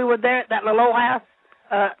while we were there at that little old house,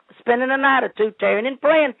 spending a night or two, tearing and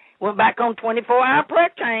praying, went back on 24-hour prayer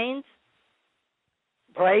chains.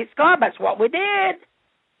 Praise God, that's what we did.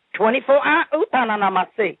 24-hour,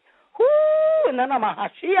 utananamasi. Whoo, in the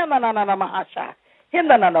namahashi, in the nanamahasha, in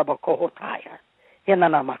the nanabakohotaya, in the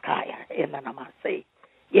namakaya, in the namasi.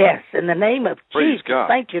 Yes, in the name of Praise Jesus. God.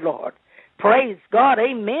 Thank you, Lord. Praise God,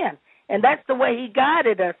 amen. And that's the way He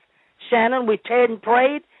guided us, Shannon. We teared and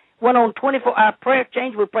prayed, went on 24-hour prayer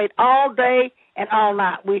change. We prayed all day and all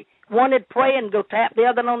night. We wanted to pray and go tap the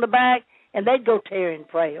other on the back, and they'd go tear and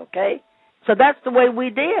pray, okay? So that's the way we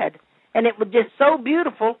did. And it was just so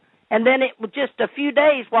beautiful. And then it was just a few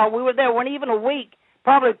days while we were there, wasn't even a week,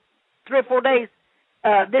 probably 3 or 4 days,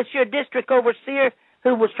 this year district overseer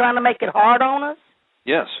who was trying to make it hard on us,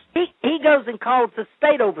 yes, he goes and calls the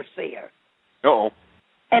state overseer. Uh-oh.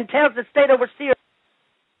 And tells the state overseer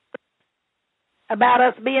about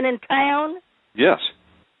us being in town. Yes.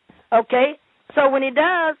 Okay. So when he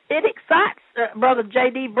does, it excites Brother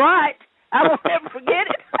J.D. Bright. I won't ever forget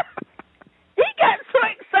it. He got so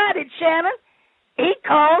excited, Shannon. He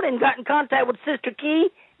called and got in contact with Sister Key,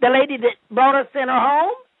 the lady that brought us in her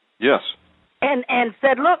home. Yes. And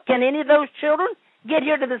said, look, can any of those children get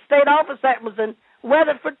here to the state office? That was in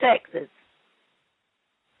Weatherford, Texas.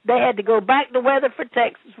 They had to go back to Weatherford,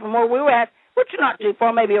 Texas from where we were at, which is not too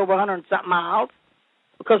far, maybe over 100-something miles,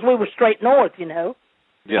 because we were straight north, you know.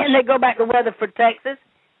 Yes. And they go back to Weatherford, Texas,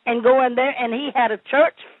 and go in there, and he had a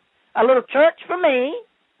church, a little church for me,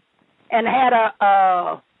 and had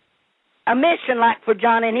a mission like for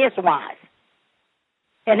John and his wife.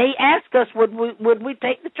 And he asked us, would we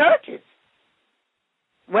take the churches?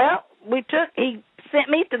 Well, he sent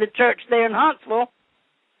me to the church there in Huntsville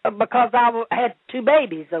because I had 2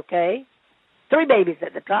 babies, okay? 3 babies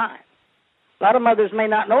at the time. A lot of mothers may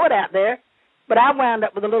not know it out there, but I wound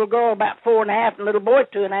up with a little girl about 4 and a half and a little boy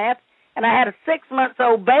 2 and a half, and I had a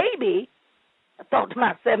 6-month-old baby. I thought to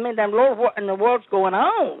myself, man, Lord, what in the world's going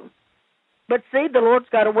on? But see, the Lord's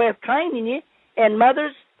got a way of training you, and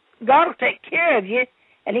mothers, God will take care of you,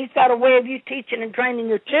 and He's got a way of you teaching and training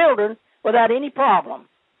your children without any problem.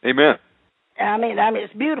 Amen. I mean,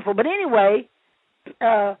 it's beautiful. But anyway,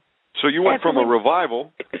 so you went from a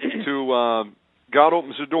revival to God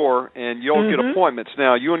opens the door, and y'all get appointments.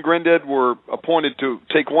 Now, you and Granddad were appointed to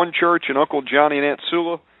take one church, and Uncle Johnny and Aunt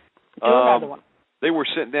Sula, to another one. They were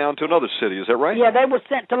sent down to another city. Is that right? Yeah, they were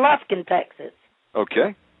sent to Lufkin, Texas.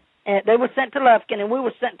 Okay. And they were sent to Lufkin, and we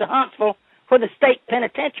were sent to Huntsville, where the state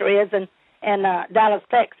penitentiary is in Dallas,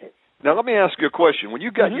 Texas. Now, let me ask you a question. When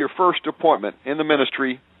you got your first appointment in the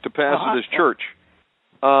ministry to pastor this church,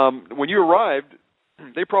 when you arrived,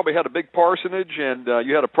 they probably had a big parsonage, and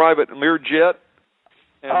you had a private Learjet.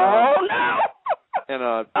 And, no! And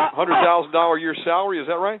a $100,000 a year salary. Is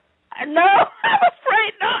that right? No, I'm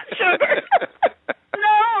afraid not, sugar.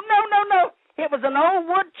 No. It was an old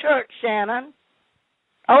wood church, Shannon.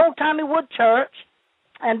 Old-timey wood church.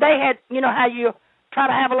 And they had, you know how you try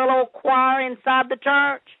to have a little old choir inside the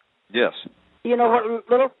church? Yes. You know,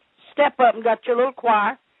 a little step up and got your little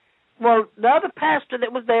choir. Well, the other pastor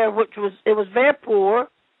that was there, it was very poor,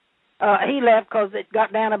 he left because it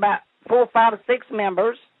got down about 4, 5, or 6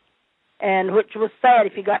 members, and which was sad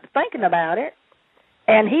if you got to thinking about it.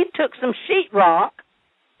 And he took some sheetrock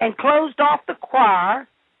and closed off the choir,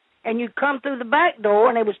 and you come through the back door,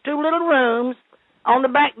 and there was 2 little rooms on the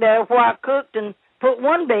back there where I cooked and put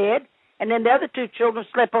one bed, and then the other 2 children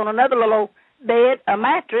slept on another little bed, a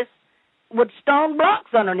mattress, with stone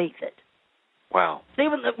blocks underneath it. Wow. See,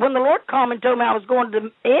 when the Lord called me and told me I was going to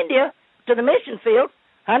India, to the mission field,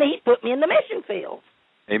 honey, he put me in the mission field.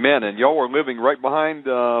 Amen. And y'all were living right behind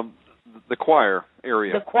the choir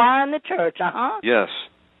area. The choir in the church, Yes.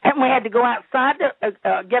 And we had to go outside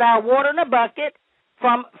to get our water in a bucket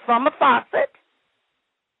from a faucet.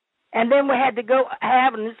 And then we had to go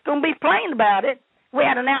have, and it's going to be plain about it, we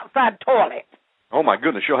had an outside toilet. Oh, my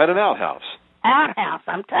goodness. You had an outhouse. Outhouse,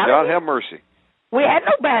 I'm telling you. God have mercy. We had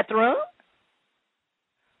no bathroom.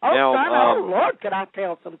 Oh, now, son, oh, Lord, could I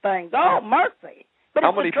tell some things. Oh, mercy. But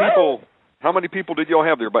how many people did y'all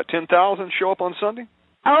have there? About 10,000 show up on Sunday?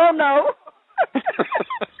 Oh, no.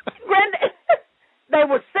 There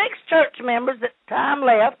were 6 church members at the time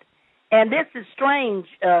left, and this is strange,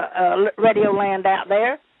 radio land out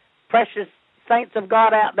there, precious saints of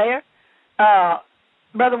God out there.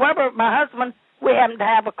 Brother Weber, my husband, we happened to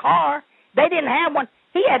have a car. They didn't have one.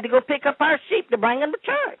 He had to go pick up our sheep to bring them to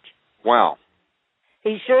church. Wow.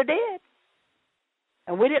 He sure did.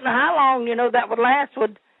 And we didn't know how long, that would last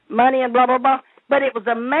with money and blah, blah, blah. But it was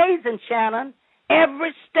amazing, Shannon.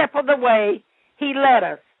 Every step of the way, he led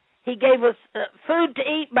us. He gave us food to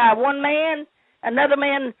eat by one man. Another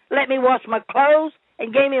man let me wash my clothes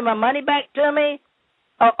and gave me my money back to me.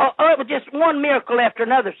 It was just one miracle after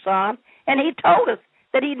another, son. And he told us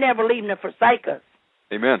that he'd never leave nor forsake us.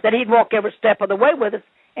 Amen. That he'd walk every step of the way with us.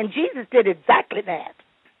 And Jesus did exactly that.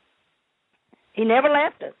 He never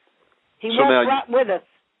left us. He walked right with us.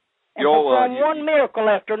 And performed one miracle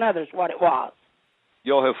after another is what it was.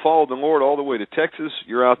 Y'all have followed the Lord all the way to Texas.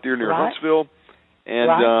 You're out there near Huntsville.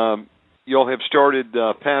 And y'all have started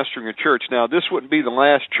pastoring a church. Now, this wouldn't be the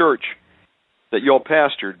last church that y'all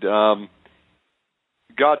pastored.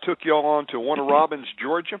 God took y'all on to Warner Robins,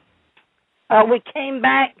 Georgia? We came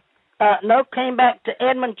back to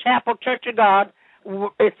Edmond Chapel Church of God.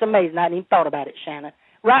 It's amazing. I hadn't even thought about it, Shannon.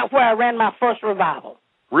 Right where I ran my first revival.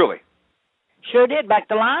 Really? Sure did, back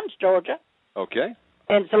to Lyons, Georgia. Okay.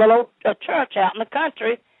 And it's a little church out in the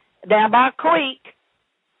country, down by a creek.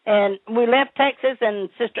 And we left Texas, and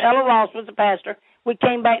Sister Ella Ross was the pastor. We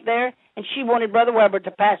came back there, and she wanted Brother Weber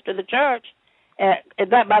to pastor the church. By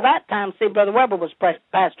that time, Brother Weber was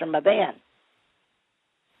pastoring by then.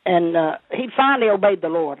 And he finally obeyed the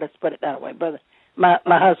Lord, let's put it that way. My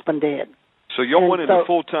husband did. So y'all went into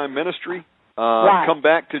full-time ministry, come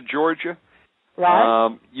back to Georgia.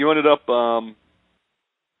 Right. You ended up,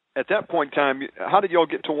 at that point in time, how did y'all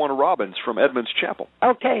get to Warner Robins from Edmonds Chapel?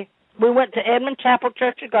 Okay. We went to Edmond Chapel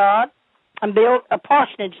Church of God and built a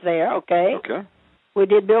parsonage there, okay? Okay. We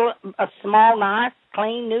did build a small, nice,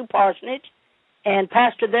 clean, new parsonage and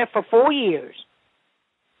pastored there for 4 years.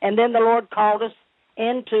 And then the Lord called us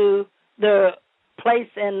into the place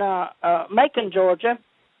in Macon, Georgia,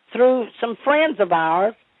 through some friends of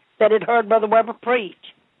ours that had heard Brother Weber preach.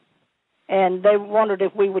 And they wondered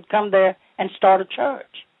if we would come there and start a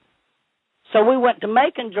church. So we went to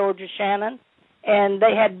Macon, Georgia, Shannon, and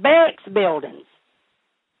they had barracks buildings.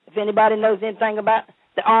 If anybody knows anything about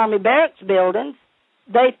the Army barracks buildings,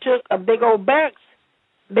 they took a big old barracks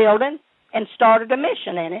building and started a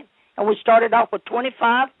mission in it. And we started off with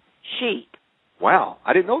 25 sheep. Wow,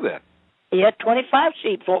 I didn't know that. Yeah, 25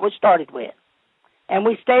 sheep is what we started with. And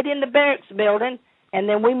we stayed in the barracks building, and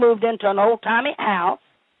then we moved into an old-timey house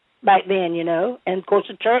back then, And, of course,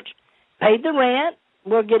 the church paid the rent.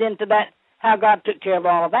 We'll get into that, how God took care of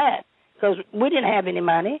all of that, because we didn't have any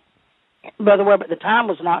money. Brother Webb at the time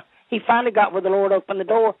was not. He finally got where the Lord opened the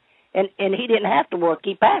door, and he didn't have to work.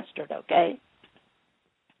 He pastored, okay?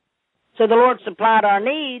 So the Lord supplied our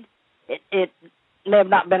need. It may have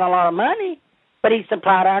not been a lot of money, but he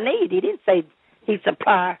supplied our need. He didn't say he'd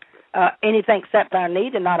supply anything except our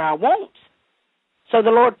need and not our wants. So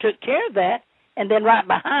the Lord took care of that, and then right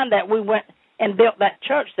behind that we went and built that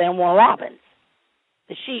church there in Warner Robins.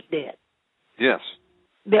 The sheep did. Yes.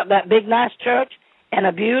 Built that big, nice church and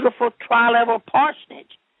a beautiful tri-level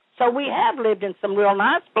parsonage. So we have lived in some real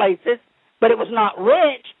nice places, but it was not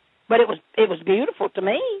rich, but it was beautiful to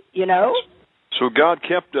me, So God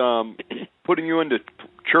kept putting you into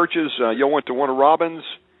churches. Y'all went to Warner Robins,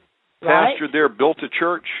 pastored there, built a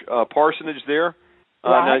church, parsonage there.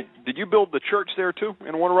 Now, did you build the church there too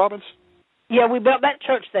in Warner Robins? Yeah, we built that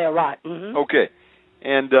church there, right. Mm-hmm. Okay.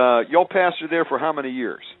 And y'all pastored there for how many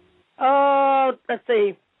years? Let's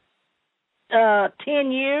see,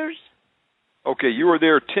 10 years. Okay, you were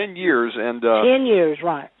there 10 years. And 10 years,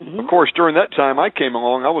 right. Mm-hmm. Of course, during that time I came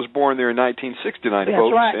along. I was born there in 1969, That's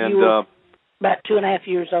folks. Right. And you were about 2.5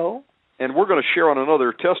 years old. And we're going to share on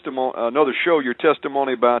another show your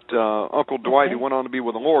testimony about Uncle Dwight, who went on to be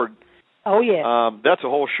with the Lord. Oh, yeah. That's a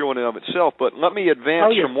whole show in and of itself. But let me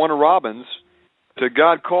advance from Warner Robins to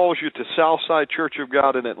God Calls You to Southside Church of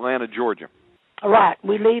God in Atlanta, Georgia. Right.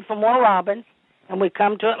 We leave from Warner Robins, and we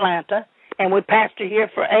come to Atlanta, and we pastor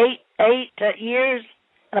here for eight years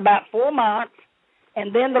and about 4 months,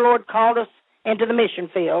 and then the Lord called us into the mission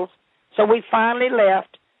fields. So we finally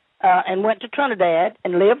left and went to Trinidad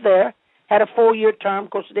and lived there. Had a 4-year term. Of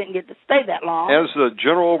course, I didn't get to stay that long. As the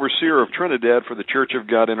general overseer of Trinidad for the Church of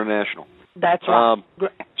God International. That's right.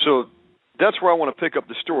 So that's where I want to pick up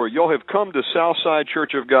the story. Y'all have come to Southside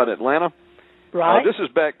Church of God Atlanta. Right. This is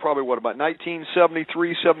back probably, about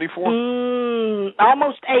 1973, 74?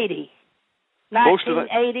 Almost 80.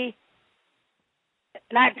 1980.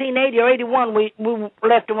 1980 or 81, we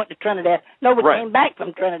left and went to Trinidad. No, we came back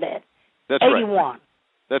from Trinidad. That's 81. Right.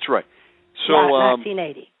 That's right. So,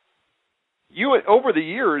 1980. You, over the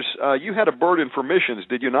years, you had a burden for missions,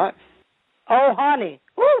 did you not? Oh, honey.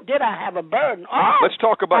 Woo, did I have a burden? Oh, let's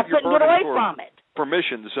talk about your burden get away from it. For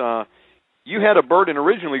missions. You had a burden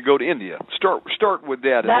originally to go to India. Start with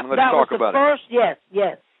that, and then let's talk about first, it.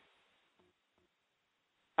 Yes.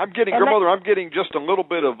 Grandmother, I'm getting just a little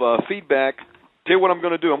bit of feedback. Tell you what I'm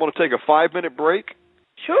going to do. I'm going to take a 5-minute break.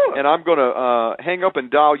 Sure. And I'm going to hang up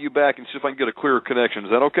and dial you back and see if I can get a clearer connection.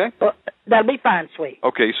 Is that okay? That'll be fine, sweet.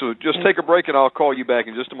 Okay, so just take a break, and I'll call you back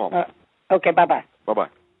in just a moment. Okay, bye-bye. Bye-bye.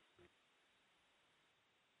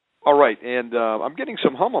 All right, and I'm getting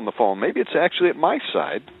some hum on the phone. Maybe it's actually at my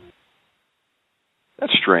side.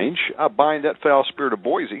 That's strange. I bind that foul spirit of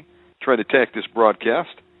Boise, trying to attack this broadcast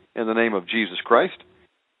in the name of Jesus Christ.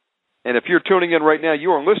 And if you're tuning in right now,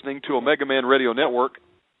 you are listening to Omegaman Radio Network.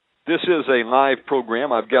 This is a live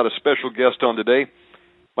program. I've got a special guest on today,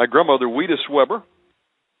 my grandmother, Wedis Weber.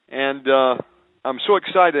 And I'm so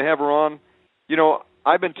excited to have her on. You know,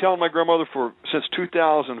 I've been telling my grandmother since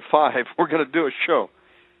 2005 we're going to do a show.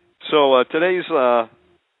 So today's a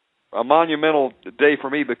monumental day for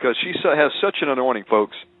me because she has such an anointing,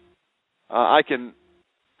 folks. I don't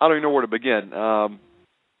even know where to begin.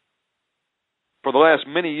 For the last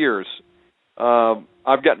many years,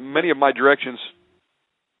 I've gotten many of my directions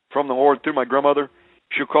from the Lord through my grandmother.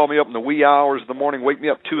 She'll call me up in the wee hours of the morning, wake me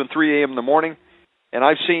up 2 and 3 a.m. in the morning, and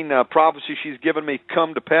I've seen prophecy she's given me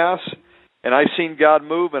come to pass, and I've seen God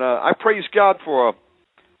move, and I praise God for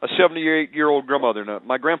a 78-year-old grandmother. Now,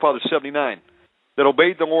 my grandfather's 79, that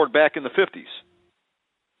obeyed the Lord back in the 50s.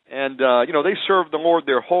 And, they served the Lord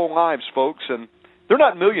their whole lives, folks, and they're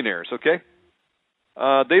not millionaires, okay?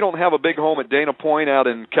 They don't have a big home at Dana Point out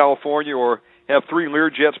in California or have 3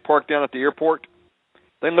 Learjets parked down at the airport.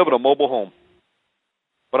 They live in a mobile home.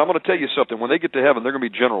 But I'm going to tell you something. When they get to heaven, they're going to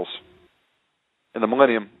be generals in the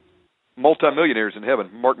millennium, multimillionaires in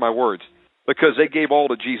heaven, mark my words, because they gave all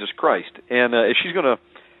to Jesus Christ. And as she's going to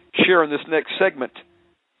share in this next segment,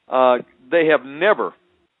 they have never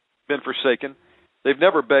been forsaken. They've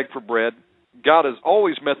never begged for bread. God has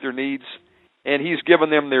always met their needs, and He's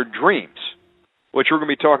given them their dreams, which we're going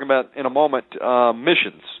to be talking about in a moment,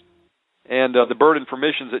 missions, and the burden for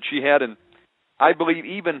missions that she had. And I believe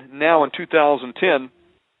even now in 2010,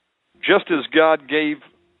 just as God gave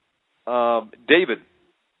David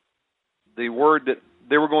the word that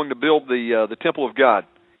they were going to build the temple of God,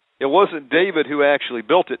 it wasn't David who actually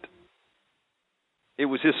built it. It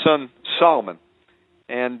was his son Solomon.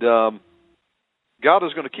 And God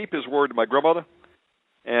is going to keep His word to my grandmother,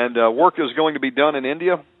 and work is going to be done in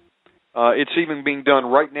India. It's even being done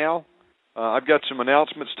right now. I've got some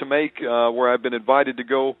announcements to make where I've been invited to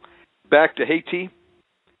go back to Haiti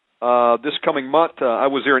this coming month. I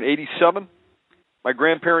was there in 87. My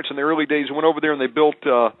grandparents in the early days went over there and they built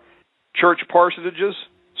church parsonages,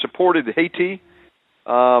 supported Haiti,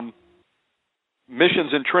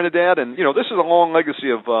 missions in Trinidad. And, this is a long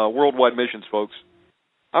legacy of worldwide missions, folks.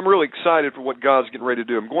 I'm really excited for what God's getting ready to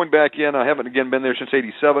do. I'm going back in. I haven't, again, been there since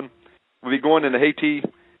 87. We'll be going into Haiti.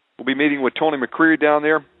 We'll be meeting with Tony McCreary down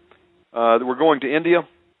there. We're going to India.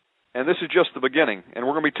 And this is just the beginning. And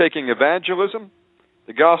we're going to be taking evangelism,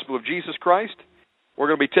 the gospel of Jesus Christ. We're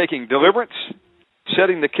going to be taking deliverance,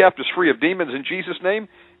 setting the captives free of demons in Jesus' name.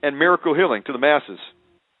 and miracle healing to the masses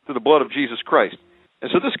through the blood of Jesus Christ.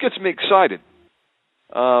 And so this gets me excited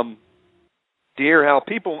to hear how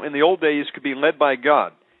people in the old days could be led by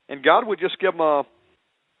God, and God would just give them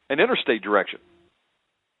an interstate direction.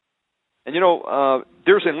 And,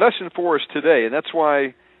 there's a lesson for us today, and that's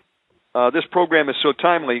why this program is so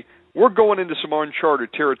timely. We're going into some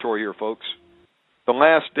uncharted territory here, folks. The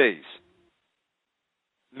last days.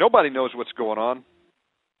 Nobody knows what's going on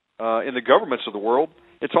in the governments of the world.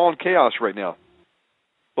 It's all in chaos right now.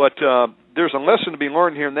 But there's a lesson to be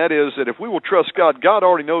learned here, and that is that if we will trust God, God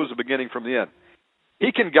already knows the beginning from the end.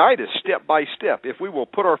 He can guide us step by step if we will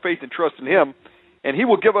put our faith and trust in Him, and He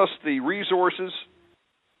will give us the resources,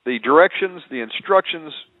 the directions, the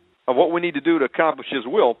instructions of what we need to do to accomplish His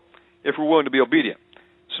will if we're willing to be obedient.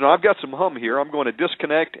 So now I've got some hum here. I'm going to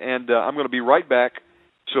disconnect, and I'm going to be right back.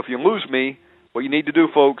 So if you lose me, what you need to do,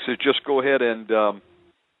 folks, is just go ahead and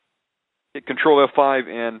hit Control F5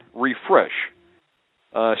 and refresh.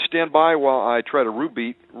 Stand by while I try to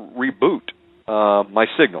reboot my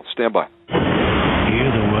signal. Stand by. Hear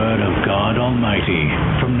the word of God Almighty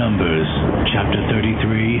from Numbers, chapter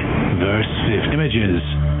 33, verse 50. Images,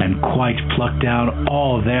 and quite pluck down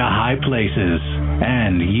all their high places.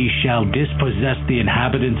 And ye shall dispossess the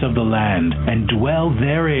inhabitants of the land, and dwell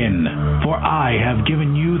therein, for I have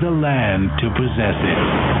given you the land to possess it.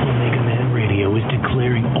 Omegaman Radio is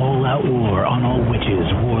declaring all-out war on all witches,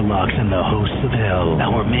 warlocks, and the hosts of hell.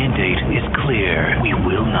 Our mandate is clear. We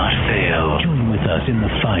will not fail. Join with us in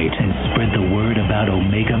the fight and spread the word about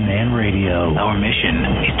Omegaman Radio. Our mission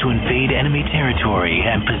is to invade enemy territory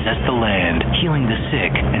and possess the land, healing the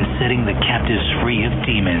sick and setting the captives free of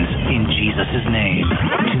demons in Jesus' name.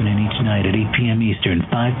 Tune in each night at 8 p.m. Eastern,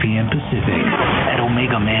 5 p.m. Pacific at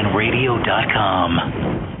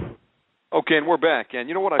OmegamanRadio.com. Okay, and we're back. And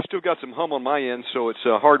you know what? I still got some hum on my end, so it's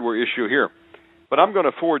a hardware issue here. But I'm going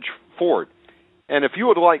to forge forward. And if you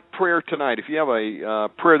would like prayer tonight, if you have a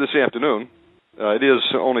prayer this afternoon, it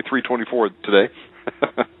is only 3:24 today.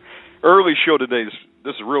 Early show today.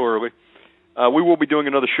 This is real early. We will be doing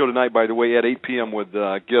another show tonight, by the way, at 8 p.m. with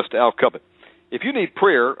guest Al Cuppett. If you need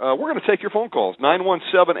prayer, we're going to take your phone calls,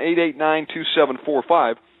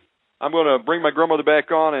 917-889-2745. I'm going to bring my grandmother back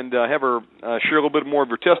on and have her share a little bit more of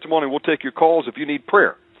her testimony. We'll take your calls if you need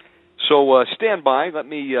prayer. So stand by. Let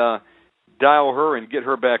me dial her and get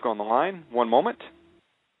her back on the line. One moment.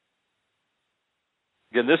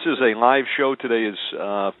 Again, this is a live show. Today is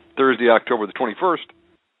Thursday, October the 21st.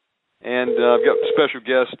 And I've got a special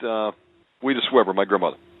guest, Wedis Weber, my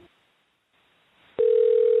grandmother.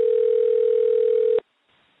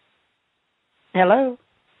 Hello.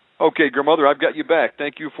 Okay, grandmother, I've got you back.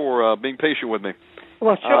 Thank you for being patient with me.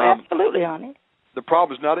 Well, sure, absolutely, honey. The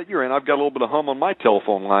problem is not at your end. I've got a little bit of hum on my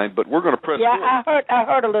telephone line, but we're going to press forward. I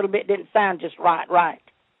heard a little bit. Didn't sound just right.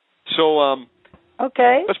 So,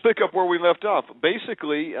 okay. Let's pick up where we left off.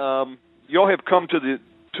 Basically, y'all have come to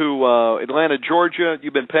Atlanta, Georgia.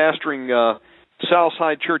 You've been pastoring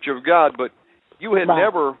Southside Church of God, but you had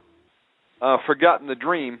never forgotten the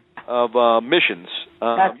dream of missions.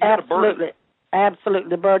 Absolutely. Absolutely.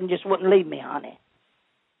 The burden just wouldn't leave me, honey.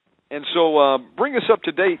 And so bring us up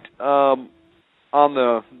to date on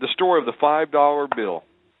the story of the $5 bill.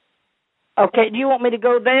 Okay. Do you want me to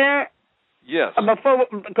go there? Yes.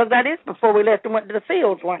 Because that is before we left and went to the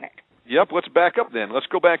fields, wasn't it? Yep. Let's back up then. Let's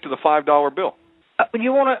go back to the $5 bill.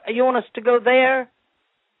 You want us to go there?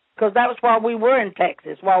 Because that was while we were in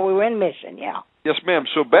Texas, while we were in mission, yeah. Yes, ma'am.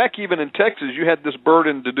 So back even in Texas, you had this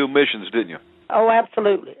burden to do missions, didn't you? Oh,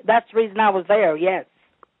 absolutely. That's the reason I was there, yes.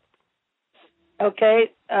 Okay.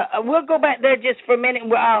 We'll go back there just for a minute.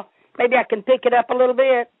 Maybe I can pick it up a little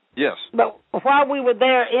bit. Yes. But while we were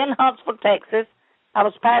there in Huntsville, Texas, I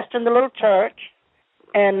was pastoring the little church,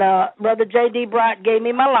 and Brother J.D. Bright gave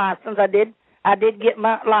me my license. I did get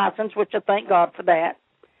my license, which I thank God for that.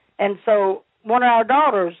 And so one of our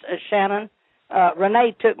daughters, Shannon,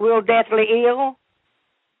 Renee, took real deathly ill,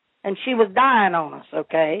 and she was dying on us,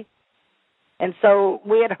 okay? And so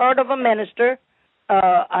we had heard of a minister,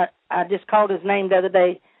 I just called his name the other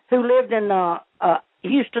day, who lived in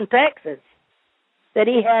Houston, Texas, that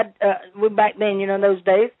he had, back then, in those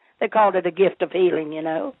days, they called it a gift of healing,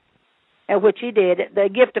 and which he did. The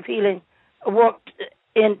gift of healing worked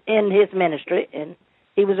in his ministry, and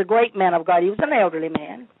he was a great man of God. He was an elderly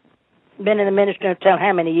man, been in the ministry I don't tell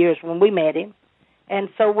how many years when we met him. And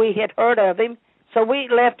so we had heard of him. So we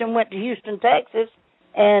left and went to Houston, Texas,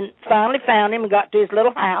 and finally found him and got to his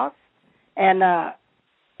little house. And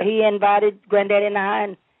he invited Granddaddy and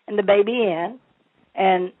I and the baby in.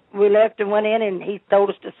 And we left and went in, and he told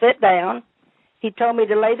us to sit down. He told me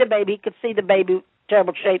to lay the baby. He could see the baby,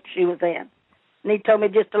 terrible shape she was in. and he told me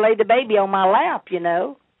just to lay the baby on my lap,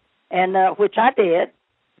 and which I did.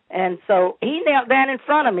 And so he knelt down in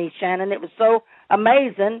front of me, Shannon. It was so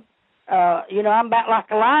amazing. I'm about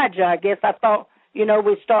like Elijah, I guess. I thought,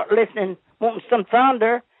 we'd start listening, wanting some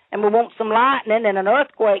thunder, and we want some lightning and an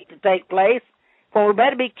earthquake to take place. Well, we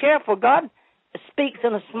better be careful. God speaks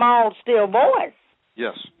in a small, still voice.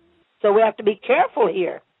 Yes. So we have to be careful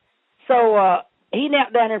here. So he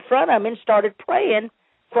knelt down in front of me and started praying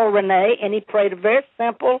for Renee, and he prayed a very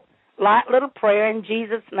simple, light little prayer in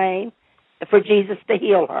Jesus' name for Jesus to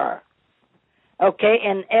heal her. Okay,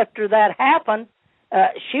 and after that happened,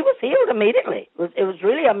 she was healed immediately. It was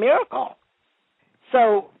really a miracle.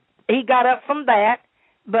 So he got up from that,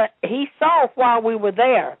 but he saw while we were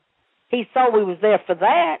there, he saw we was there for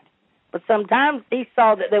that, but sometimes he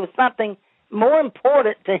saw that there was something more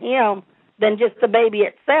important to him than just the baby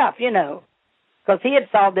itself, because he had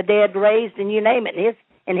saw the dead raised and you name it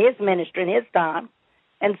in his ministry, in his time.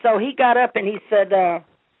 And so he got up and he said,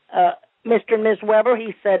 Mr. and Ms. Weber,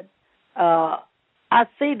 he said, I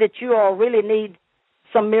see that you all really need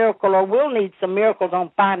some miracle or will need some miracles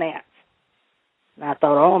on finance. And I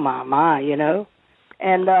thought, oh, my,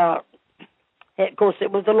 And, of course,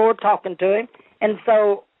 it was the Lord talking to him. And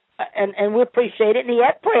so, and we appreciate it. And he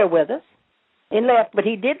had prayer with us and left. But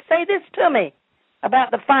he did say this to me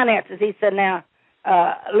about the finances. He said, now,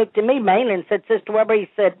 looked at me mainly and said, Sister Weber, he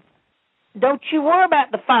said, don't you worry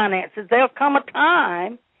about the finances. There'll come a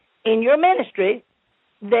time in your ministry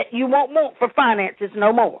that you won't want for finances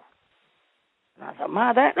no more. And I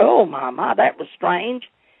thought, that was strange.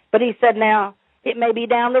 But he said, now, it may be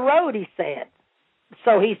down the road, he said.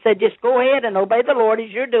 So he said, just go ahead and obey the Lord as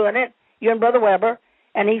you're doing it, you and Brother Weber.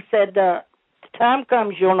 And he said, the time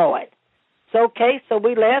comes, you'll know it. So, okay, so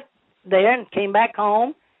we left there and came back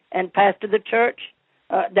home and pastored the church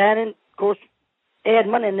down in, of course,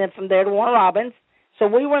 Edmond, and then from there to Warner Robins. So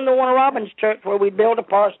we were in the Warner Robins church where we built a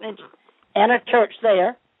parsonage and a church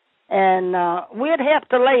there. And we had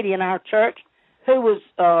helped a lady in our church who was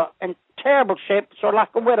in terrible shape, sort of like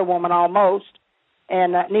a widow woman almost,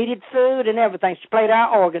 and needed food and everything. She played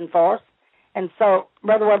our organ for us. And so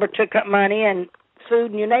Brother Weber took up money and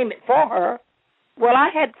food and you name it for her. Well, I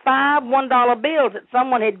had 5 $1 bills that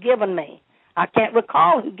someone had given me. I can't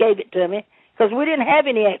recall who gave it to me because we didn't have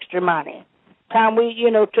any extra money. Time we,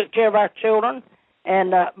 took care of our children.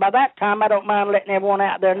 And by that time, I don't mind letting everyone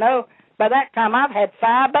out there know, by that time I've had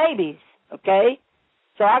 5 babies, okay?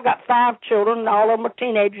 So I got 5 children, all of them are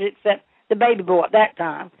teenagers except the baby boy at that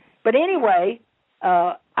time. But anyway,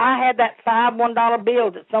 I had that 5 $1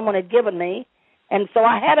 bills that someone had given me, and so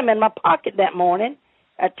I had them in my pocket that morning,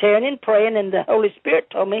 tearing and praying, and the Holy Spirit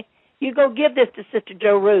told me, you go give this to Sister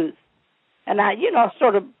Jo Ruth. And I,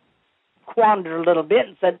 sort of quandered a little bit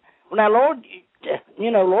and said, well, now, Lord,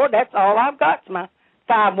 Lord, that's all I've got, my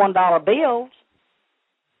 5 $1 bills.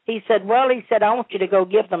 He said, I want you to go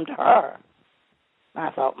give them to her. And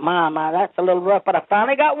I thought, my, that's a little rough, but I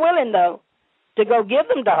finally got willing, though, to go give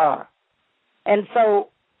them to her. And so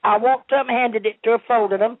I walked up and handed it to her,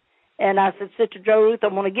 folded them, and I said, Sister Jo Ruth, I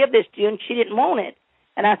want to give this to you, and she didn't want it.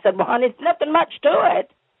 And I said, well, honey, it's nothing much to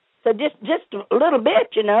it. So just a little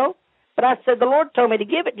bit, But I said, the Lord told me to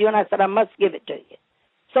give it to you, and I said, I must give it to you.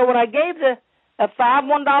 So when I gave the 5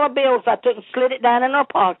 $1 bills, I took and slid it down in her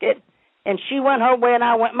pocket, and she went her way and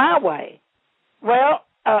I went my way. Well,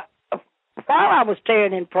 while I was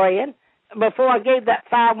tearing and praying, before I gave that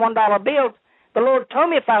 5 $1 bills, the Lord told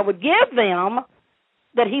me if I would give them,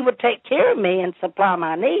 that he would take care of me and supply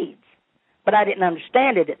my needs. But I didn't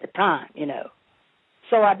understand it at the time,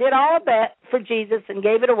 So I did all of that for Jesus and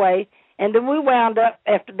gave it away. And then we wound up,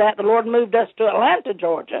 after that, the Lord moved us to Atlanta,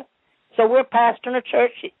 Georgia. So we're pastoring a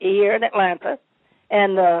church here in Atlanta.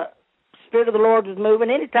 And the Spirit of the Lord was moving.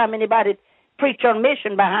 Anytime anybody preached on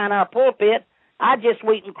mission behind our pulpit, I just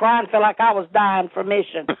weep and cry and felt like I was dying for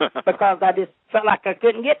mission because I just felt like I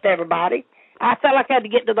couldn't get to everybody. I felt like I had to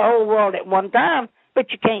get to the whole world at one time,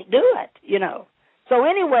 but you can't do it, So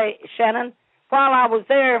anyway, Shannon, while I was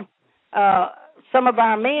there, some of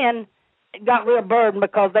our men got real burdened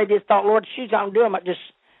because they just thought, Lord, she's going to do them, just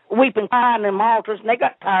weeping, crying in my altars, and they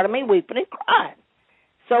got tired of me weeping and crying.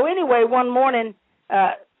 So anyway, one morning,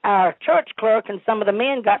 our church clerk and some of the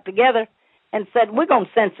men got together and said, we're going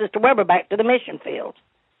to send Sister Weber back to the mission field.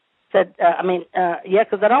 Said,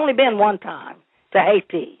 because I'd only been one time to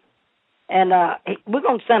Haiti. And we're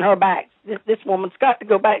going to send her back. This woman's got to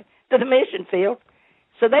go back to the mission field.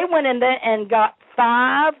 So they went in there and got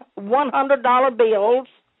 5 $100 bills,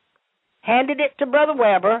 handed it to Brother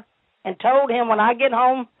Weber, and told him when I get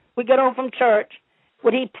home, we get home from church,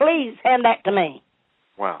 would he please hand that to me?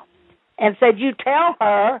 Wow. And said, you tell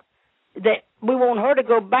her that we want her to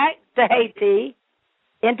go back to Haiti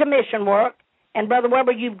into mission work. And, Brother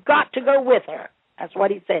Weber, you've got to go with her. That's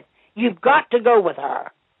what he said. You've got to go with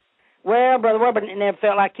her. Well, Brother Weber never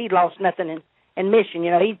felt like he'd lost nothing in mission.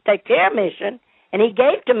 You know, he'd take care of mission, and he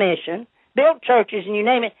gave to mission, built churches, and you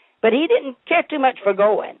name it, but he didn't care too much for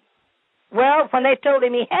going. Well, when they told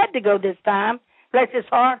him he had to go this time, bless his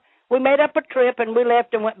heart, we made up a trip, and we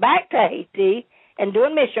left and went back to Haiti and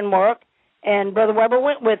doing mission work, and Brother Weber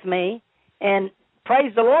went with me, and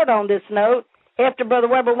praise the Lord on this note, after Brother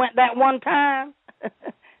Weber went that one time,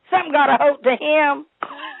 something got a hold to him.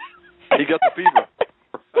 He got the fever.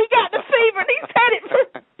 He got the fever, and he's had it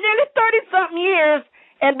for nearly 30-something years,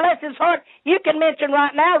 and bless his heart, you can mention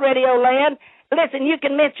right now, Radio Land, listen, you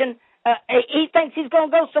can mention, he thinks he's going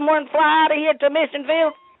to go somewhere and fly out of here to a mission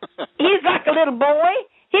field. He's like a little boy.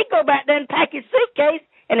 He'd go back there and pack his suitcase,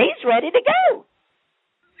 and he's ready to go.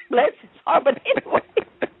 Bless his heart, but anyway,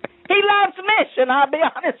 he loves mission, I'll be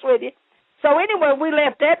honest with you. So anyway, we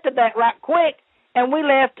left after that right quick, and we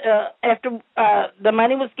left after the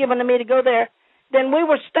money was given to me to go there. Then we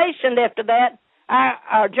were stationed after that.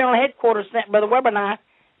 Our general headquarters sent Brother Weber and I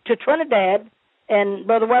to Trinidad, and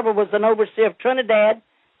Brother Weber was an overseer of Trinidad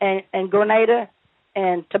and Grenada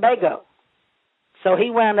and Tobago. So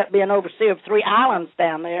he wound up being overseer of 3 islands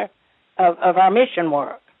down there of our mission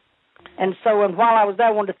work. And so and while I was there,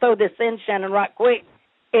 I wanted to throw this in, Shannon, right quick,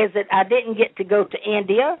 is that I didn't get to go to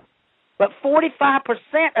India, but 45%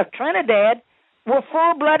 of Trinidad were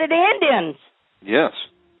full-blooded Indians. Yes.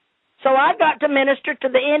 So I got to minister to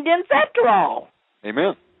the Indians after all.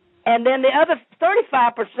 Amen. And then the other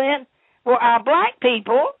 35% were our black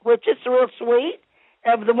people, which is real sweet,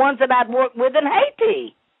 of the ones that I'd worked with in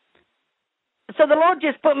Haiti. So the Lord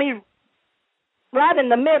just put me right in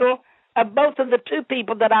the middle of both of the two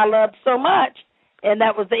people that I loved so much, and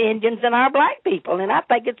that was the Indians and our black people. And I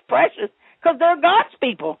think it's precious because they're God's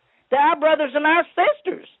people. They're our brothers and our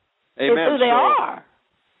sisters. Amen. It's who they are.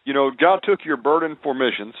 You know, God took your burden for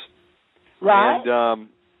missions. Right. And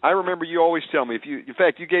I remember you always tell me, in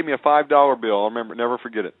fact, you gave me a $5 bill. I remember, never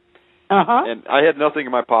forget it. Uh-huh. And I had nothing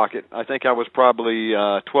in my pocket. I think I was probably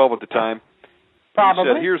 12 at the time. Probably.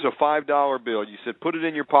 You said, here's a $5 bill. You said, put it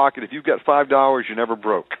in your pocket. If you've got $5, you're never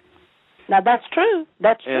broke. Now, that's true.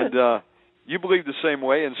 That's true. And you believe the same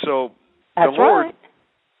way. And so that's the Lord right.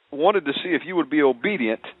 wanted to see if you would be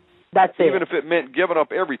obedient. That's it. Even if it meant giving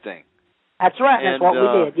up everything. That's right. And, that's what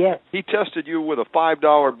we did, yes. He tested you with a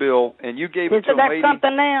 $5 bill, and you gave it to a lady. Isn't that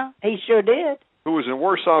something now? He sure did. Who was in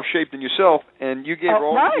worse off shape than yourself, and you gave her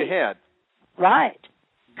all that you had. Right.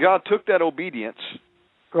 God took that obedience.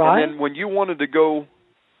 Right. And then when you wanted to go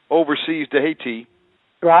overseas to Haiti,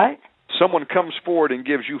 right, someone comes forward and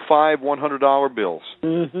gives you 5 $100 bills.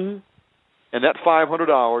 Mm-hmm. And that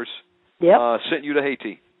 $500 sent you to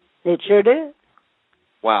Haiti. It sure did.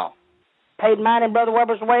 Wow. Paid mine in Brother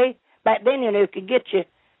Weber's way. Back then, you know, it could get you a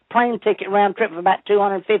plane ticket round trip for about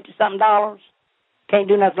 $250-something. Can't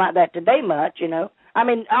do nothing like that today much, you know. I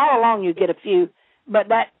mean, all along you get a few, but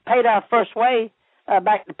that paid our first way,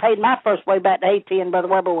 paid my first way back to Haiti, and Brother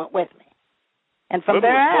Weber went with me. And from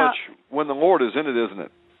there out... when the Lord is in it, isn't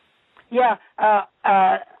it? Yeah.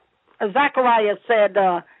 Zechariah said,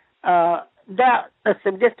 let's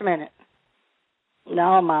see, just a minute.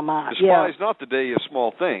 No, my. Despise not the day of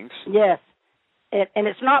small things. Yes. And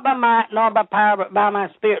it's not by might nor by power, but by my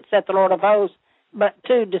spirit, saith the Lord of hosts. But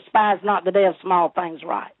to despise not the day of small things,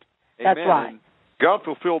 right? Amen. That's right. And God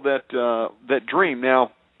fulfilled that dream. Now,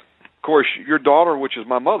 of course, your daughter, which is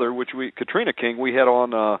my mother, Katrina King, we had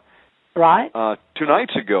on right 2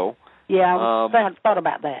 nights ago. Yeah, I thought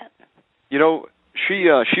about that. You know,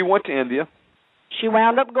 she went to India. She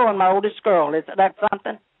wound up going, my oldest girl. Is that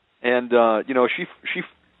something? And you know,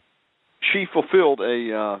 she fulfilled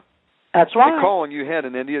a that's right. the calling you had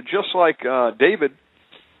in India, just like David.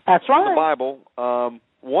 That's right. In the Bible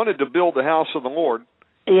wanted to build the house of the Lord.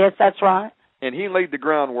 Yes, that's right. And he laid the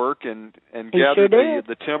groundwork and he gathered sure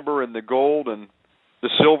the timber and the gold and the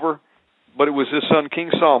silver. But it was his son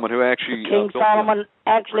King Solomon who actually built it.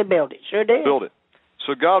 Actually built it. Sure did. Built it.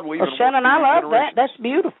 So God will even. Well, Shannon, I love that. That's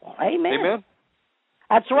beautiful. Amen. Amen.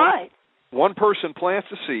 That's right. One person plants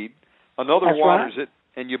the seed, another waters it,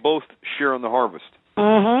 and you both share in the harvest.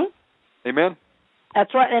 Mm-hmm. Amen.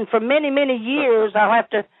 That's right. And for many, many years,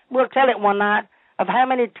 we'll tell it one night of how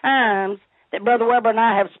many times that Brother Weber and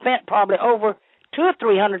I have spent probably over $200,000 or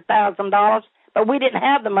 $300,000, but we didn't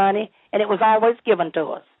have the money, and it was always given to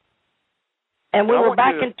us. And we were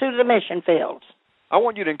back into the mission fields. I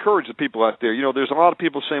want you to encourage the people out there. You know, there's a lot of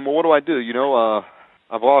people saying, well, what do I do? You know,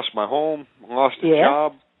 I've lost my home, lost a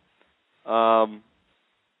job.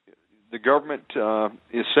 the government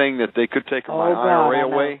is saying that they could take my God, IRA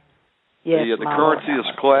away. Yes, the currency is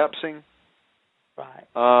collapsing.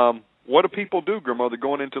 Right. What do people do, Grandmother,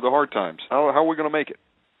 going into the hard times? How are we going to make it?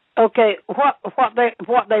 Okay,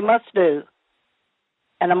 what they must do,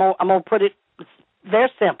 and I'm gonna put it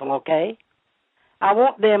very simple. Okay, I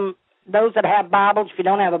want them, those that have Bibles. If you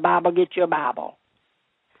don't have a Bible, get you a Bible.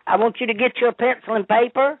 I want you to get your pencil and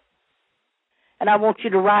paper, and I want you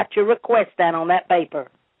to write your request down on that paper.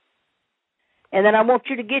 And then I want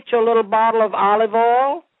you to get your little bottle of olive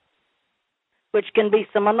oil, which can be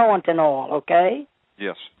some anointing oil. Okay.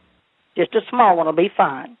 Yes. Just a small one will be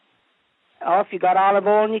fine. Or if you got olive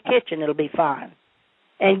oil in your kitchen, it'll be fine.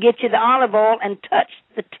 And get you the olive oil and touch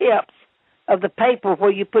the tips of the paper where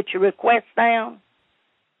you put your request down.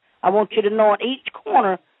 I want you to anoint each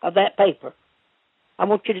corner of that paper. I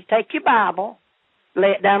want you to take your Bible, lay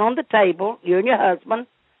it down on the table, you and your husband,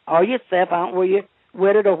 or yourself, I don't know where you're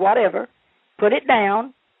with it or whatever. Put it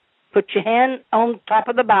down, put your hand on top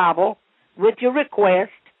of the Bible with your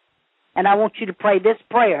request, and I want you to pray this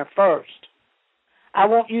prayer first. I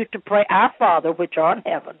want you to pray, Our Father, which art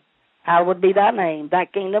in heaven, hallowed be thy name, thy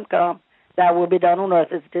kingdom come, thy will be done on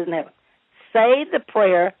earth as it is in heaven. Say the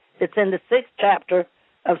prayer that's in the 6th chapter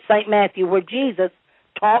of St. Matthew where Jesus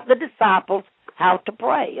taught the disciples how to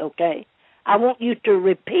pray, okay? I want you to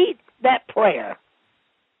repeat that prayer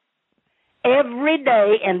every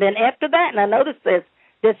day, and then after that, and I notice this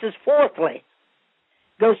is fourthly,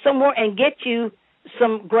 go somewhere and get you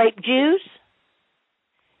some grape juice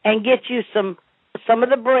and get you some of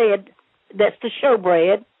the bread that's the show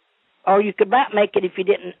bread, or you could about make it if you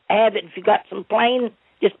didn't have it, if you got some plain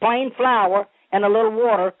flour and a little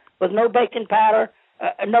water with no baking powder,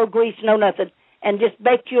 no grease, no nothing, and just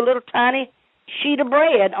bake you a little tiny sheet of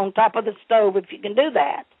bread on top of the stove if you can do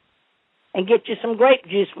that, and get you some grape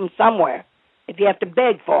juice from somewhere if you have to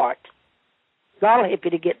beg for it. God will help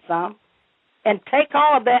you to get some. And take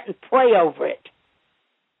all of that and pray over it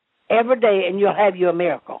every day, and you'll have you a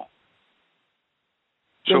miracle.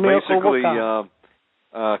 So basically,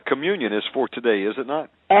 communion is for today, is it not?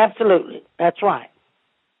 Absolutely. That's right.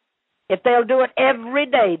 If they'll do it every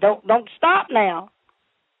day, don't stop now.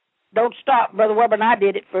 Don't stop. Brother Weber and I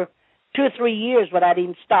did it for 2 or 3 years without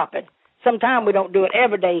even stopping. Sometimes we don't do it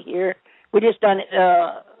every day here. We just done it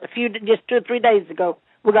just 2 or 3 days ago.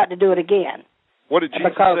 We got to do it again. What did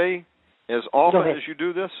Jesus say? As often as you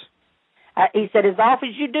do this? He said, as often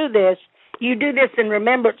as you do this in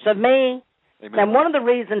remembrance of me. Amen. And one of the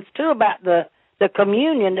reasons, too, about the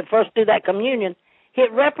communion, to first do that communion,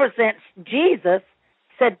 it represents Jesus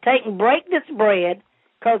said, take and break this bread,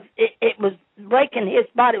 because it was breaking his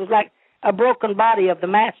body. It was like a broken body of the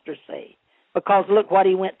Master, see, because look what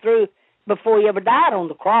he went through before he ever died on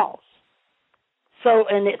the cross. So,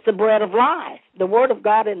 and it's the bread of life, the Word of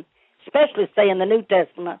God, and especially, say, in the New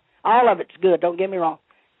Testament, all of it's good, don't get me wrong.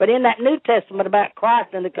 But in that New Testament about Christ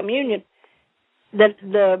and the communion,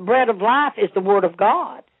 the bread of life is the Word of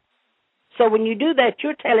God. So when you do that,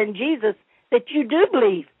 you're telling Jesus that you do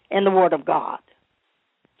believe in the Word of God.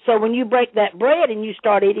 So when you break that bread and you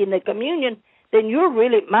start eating the communion, then you're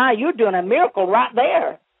doing a miracle right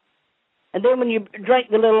there. And then when you drink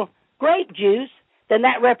the little grape juice, then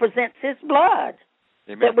that represents his blood.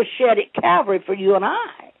 Amen. That was shed at Calvary for you and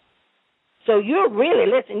I. So you're really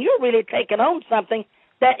taking on something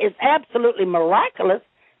that is absolutely miraculous,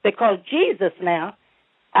 because Jesus now,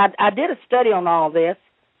 I did a study on all this,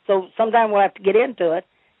 so sometime we'll have to get into it,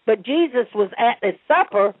 but Jesus was at the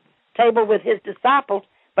supper table with his disciples,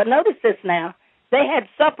 but notice this now, they had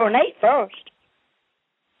supper and ate first.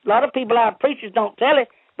 A lot of people, our preachers don't tell it,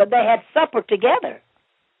 but they had supper together.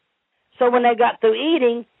 So when they got through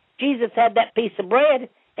eating, Jesus had that piece of bread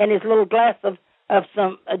and his little glass of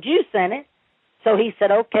some juice in it. So he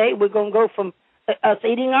said, okay, we're going to go from us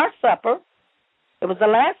eating our supper. It was the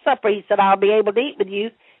Last Supper. He said, I'll be able to eat with you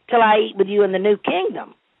till I eat with you in the new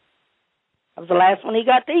kingdom. That was the last one he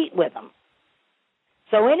got to eat with them.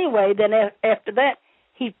 So anyway, then after that,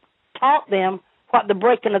 he taught them what the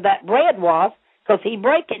breaking of that bread was, because he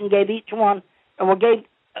broke it and gave each one, or gave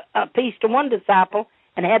a piece to one disciple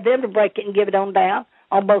and had them to break it and give it on down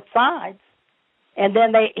on both sides. And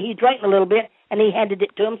then he drank a little bit, and he handed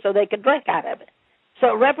it to them so they could drink out of it. So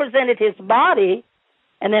it represented his body,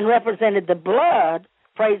 and then represented the blood,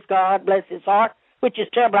 praise God, bless his heart, which is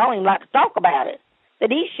terrible. I don't even like to talk about it, that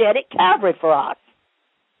he shed at Calvary for us.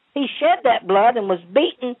 He shed that blood and was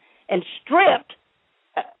beaten and stripped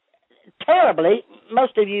terribly.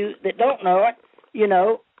 Most of you that don't know it,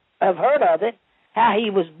 have heard of it, how he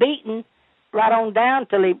was beaten right on down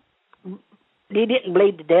till he didn't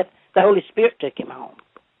bleed to death. The Holy Spirit took him home.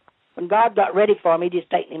 when God got ready for him, he just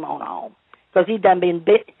taken him on home because he'd done been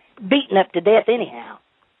beaten up to death anyhow.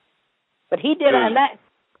 But he did, and that.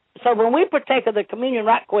 So when we partake of the communion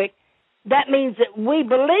right quick, that means that we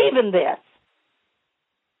believe in this.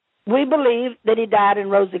 We believe that he died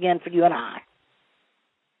and rose again for you and I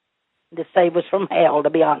to save us from hell, to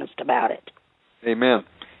be honest about it. Amen.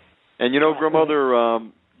 And Grandmother,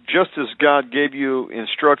 just as God gave you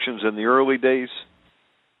instructions in the early days,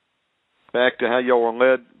 back to how y'all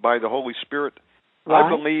were led by the Holy Spirit, right. I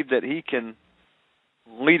believe that he can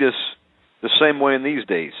lead us the same way in these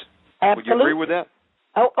days. Absolutely. Would you agree with that?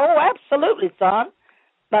 Oh, absolutely, son.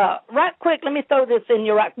 Right quick, let me throw this in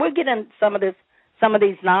your right. We'll get into some of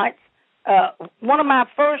these nights. One of my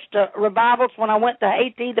first revivals when I went to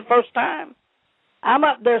Haiti the first time, I'm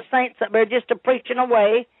up there, saints up there, just preaching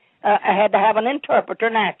away. I had to have an interpreter,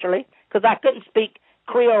 naturally, because I couldn't speak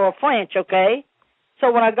Creole or French, okay?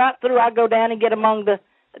 So when I got through, I go down and get among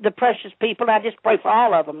the precious people, and I just pray for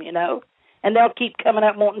all of them, and they'll keep coming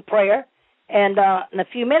up wanting prayer. And in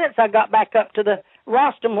a few minutes, I got back up to the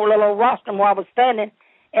rostrum, little old rostrum where I was standing,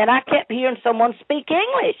 and I kept hearing someone speak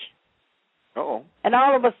English. Uh-oh. And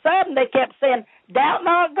all of a sudden, they kept saying, doubt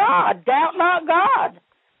not God, doubt not God.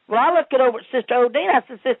 Well, I looked over at Sister Odine. I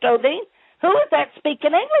said, Sister Odine, who is that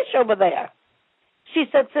speaking English over there? She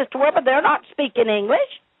said, Sister Weber, they're not speaking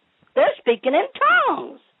English. They're speaking in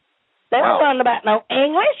tongues. They don't learn about no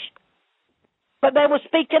English, but they were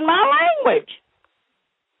speaking my language.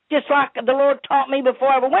 Just like the Lord taught me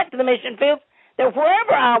before I ever went to the mission field, that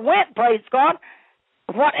wherever I went, praise God,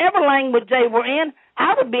 whatever language they were in,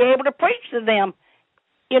 I would be able to preach to them,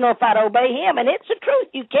 if I'd obey him. And it's the truth.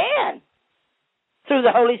 You can. Through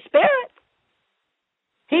the Holy Spirit.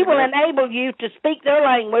 He will enable you to speak their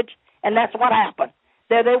language, and that's what happened.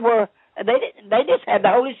 There they were. They just had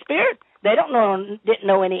the Holy Spirit. They didn't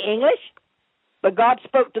know any English. But God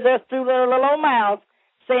spoke to them through their little old mouths,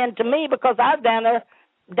 saying to me, because I was down there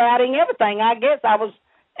doubting everything. I guess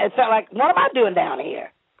it felt like, what am I doing down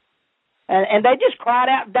here? And they just cried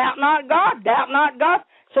out, doubt not God, doubt not God.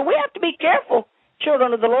 So we have to be careful,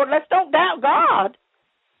 children of the Lord. Let's don't doubt God,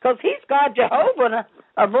 because he's God Jehovah and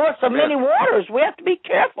a voice of many waters. We have to be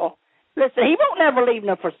careful. Listen, he won't never leave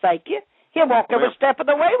nor forsake you. He'll walk every step of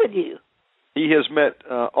the way with you. He has met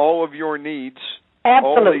all of your needs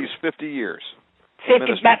Absolutely. all these 50 years.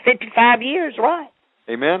 About 55 years, right.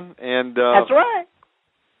 Amen. And that's right.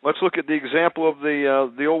 Let's look at the example of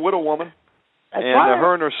the old widow woman. That's and right.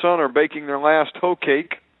 Her and her son are baking their last hoe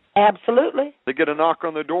cake. Absolutely. They get a knock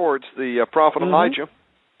on the door. It's the prophet Elijah.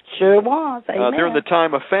 Sure was. Amen. During the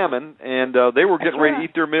time of famine, and they were getting ready to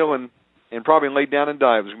eat their meal and probably lay down and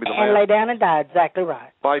die. It was going to be the last lay down and die, exactly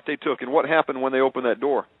right. bite they took. And what happened when they opened that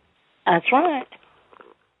door? That's right.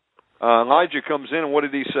 Elijah comes in, and what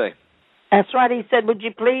did he say? That's right. He said, would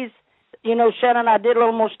you please, Shannon, I did a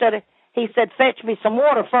little more study. He said, fetch me some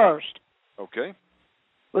water first. Okay.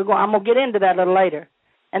 I'm going to get into that a little later.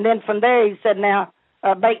 And then from there, he said, now,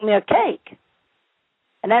 bake me a cake.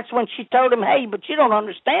 And that's when she told him, hey, but you don't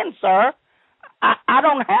understand, sir. I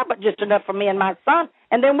don't have but just enough for me and my son,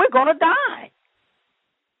 and then we're going to die.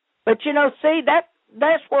 But, see,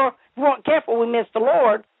 that's where, if we weren't careful, we missed the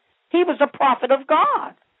Lord. He was a prophet of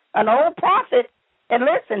God, an old prophet. And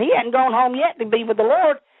listen, he hadn't gone home yet to be with the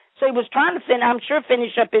Lord, so he was trying to,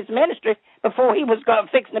 finish up his ministry before he was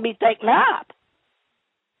fixing to be taken up.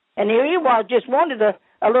 And here he was, just wanted a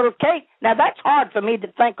little cake. Now, that's hard for me to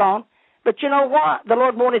think on, but you know what? The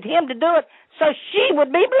Lord wanted him to do it so she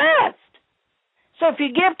would be blessed. So if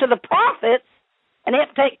you give to the prophets and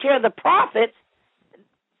help take care of the prophets,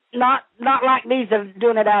 not like these are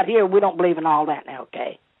doing it out here, we don't believe in all that now,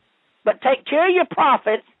 okay? But take care of your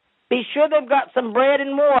prophets, be sure they've got some bread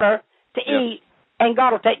and water to eat, and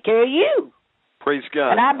God will take care of you. Praise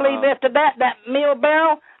God. And I believe after that meal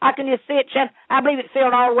barrel, I can just see it, I believe it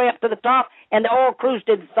filled all the way up to the top, and the oil crews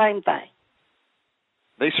did the same thing.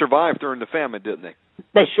 They survived during the famine, didn't they?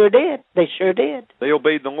 They sure did. They sure did. They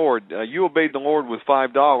obeyed the Lord. You obeyed the Lord with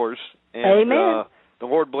 $5, and Amen. The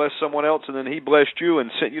Lord blessed someone else, and then he blessed you and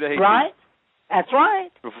sent you to Haiti. Right. That's right.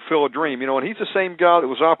 To fulfill a dream. And he's the same God that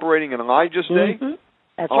was operating in Elijah's day. Mm-hmm.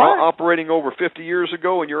 That's right. Operating over 50 years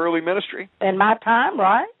ago in your early ministry. In my time,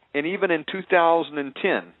 right. And even in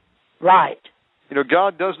 2010. Right.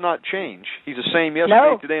 God does not change. He's the same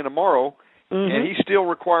yesterday, today, and tomorrow. Mm-hmm. And he still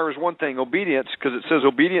requires one thing, obedience, because it says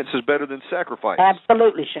obedience is better than sacrifice.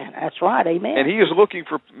 Absolutely, Shannon. That's right. Amen. And he is looking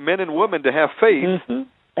for men and women to have faith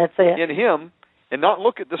That's it. in him and not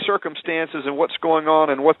look at the circumstances and what's going on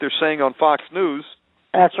and what they're saying on Fox News.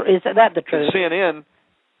 Is that the truth? And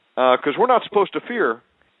CNN, because we're not supposed to fear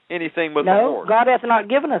anything but the Lord. God hath not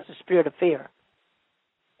given us a spirit of fear.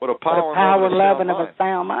 What a power, and love and of mind. a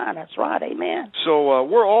sound mind. That's right. Amen. So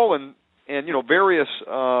we're all in various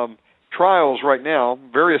trials right now,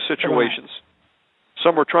 various situations. Right.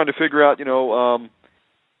 Some are trying to figure out,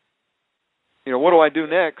 what do I do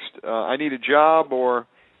next? I need a job, or,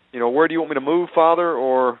 where do you want me to move, Father?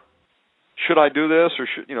 Or should I do this, or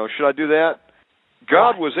should I do that?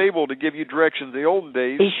 God was able to give you directions in the olden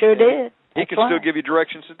days. He sure did. He can still give you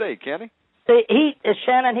directions today, can't he? See,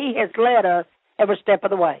 Shannon, he has led us every step of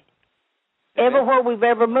the way. Everywhere we've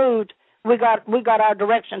ever moved, we got our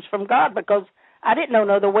directions from God, because I didn't know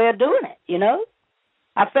no other way of doing it,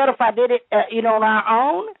 I felt if I did it, on our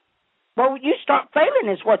own, well, you start failing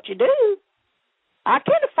is what you do. I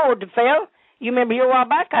can't afford to fail. You remember a while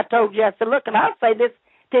back I told you, I said, look, and I'll say this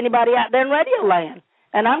to anybody out there in radio land,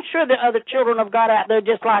 and I'm sure there are other children of God out there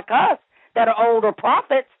just like us that are older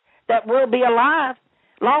prophets that will be alive.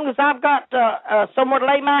 Long as I've got somewhere to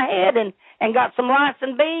lay my head and got some rice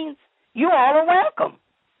and beans, you all are welcome.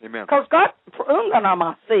 Amen. Because God,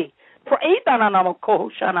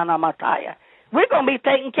 we're going to be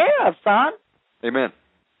taken care of, son. Amen.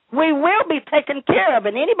 We will be taken care of,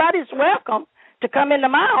 and anybody's welcome to come into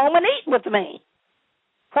my home and eat with me.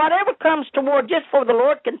 Whatever comes toward just for the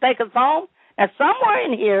Lord can take us home. Now, somewhere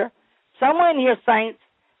in here, saints,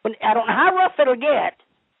 I don't know how rough it'll get,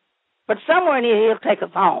 but somewhere in here He'll take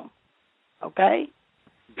us home. Okay?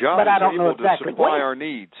 God but I don't is know able exactly to supply when. our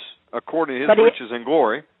needs according to His riches and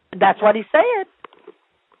glory. That's what He said.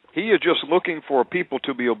 He is just looking for people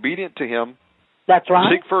to be obedient to Him. That's right.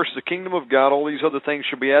 Seek first the kingdom of God. All these other things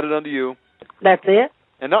shall be added unto you. That's it.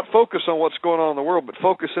 And not focus on what's going on in the world, but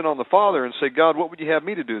focus in on the Father and say, God, what would you have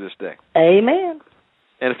me to do this day? Amen.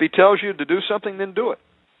 And if He tells you to do something, then do it.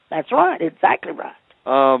 That's right. Exactly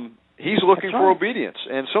right. He's looking for obedience.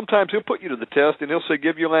 And sometimes He'll put you to the test, and He'll say,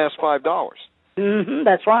 give your last $5. Mm-hmm.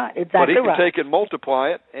 That's right. Exactly right. But He can take it and multiply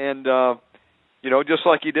it, and, just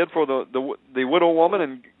like He did for the widow woman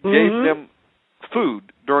and gave them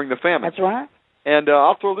food during the famine. That's right. And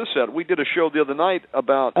I'll throw this out. We did a show the other night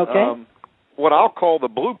about what I'll call the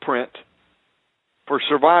blueprint for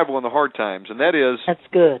survival in the hard times, and that is... That's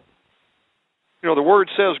good. The Word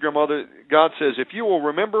says, Grandmother, God says, if you will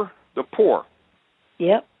remember the poor...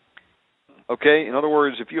 Yep. Okay? In other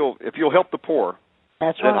words, if you'll help the poor...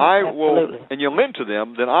 That's then right. I will, and you lend to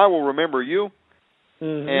them, then I will remember you.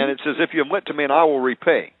 Mm-hmm. And it says, if you lend to me, and I will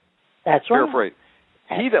repay. That's right. Paraphrase.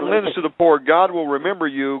 He that lends to the poor, God will remember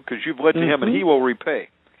you because you've lent to Him, and He will repay.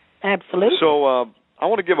 Absolutely. So I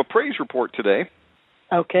want to give a praise report today.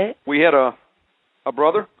 Okay. We had a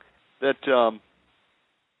brother that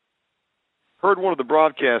heard one of the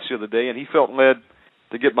broadcasts the other day, and he felt led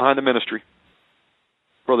to get behind the ministry.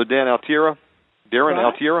 Brother Darren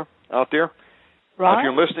Altiera out there. Right. If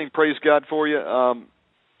you're listening, praise God for you.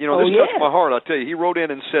 This touched my heart. I'll tell you, he wrote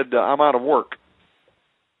in and said, I'm out of work.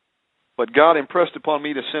 But God impressed upon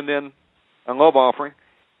me to send in a love offering.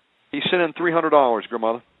 He sent in $300,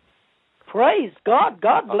 Grandmother. Praise God.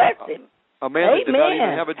 God bless him. A man that did not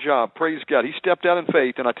even have a job. Praise God. He stepped out in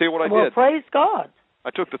faith, and I tell you what I did. Well, praise God.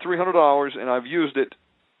 I took the $300, and I've used it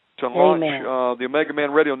to launch the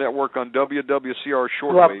Omegaman Radio Network on WWCR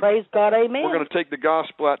shortwave. Well, praise God, amen. We're going to take the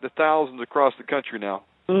gospel out to thousands across the country now.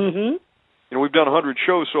 Mm-hmm. We've done 100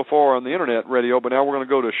 shows so far on the Internet radio, but now we're going to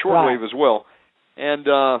go to shortwave as well. And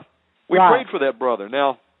we prayed for that brother.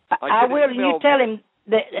 Now, I will. You tell him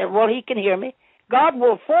that, he can hear me. God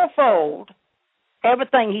will fourfold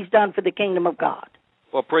everything he's done for the kingdom of God.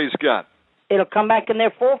 Well, praise God. It'll come back in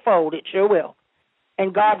there fourfold. It sure will.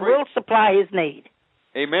 And God will supply his need.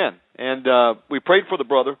 Amen. And we prayed for the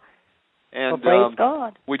brother. And praise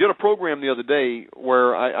God. We did a program the other day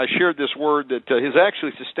where I shared this word that has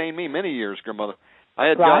actually sustained me many years, Grandmother. I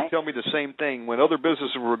had God tell me the same thing. When other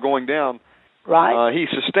businesses were going down, he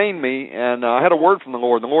sustained me, and I had a word from the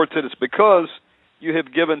Lord. The Lord said, it's because you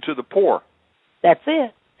have given to the poor. That's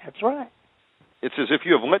it. That's right. It's as if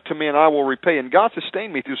you have lent to me, and I will repay. And God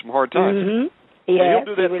sustained me through some hard times. Mm-hmm. He'll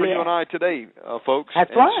do that for you and I today, folks. That's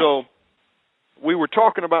right. So we were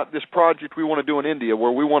talking about this project we want to do in India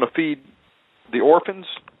where we want to feed the orphans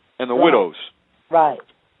and the widows. Right.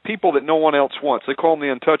 People that no one else wants. They call them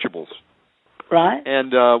the untouchables. Right.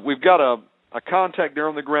 And we've got a contact there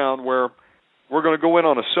on the ground where we're going to go in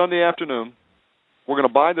on a Sunday afternoon. We're going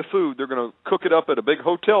to buy the food. They're going to cook it up at a big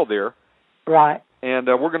hotel there. Right. And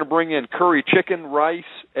we're going to bring in curry chicken, rice,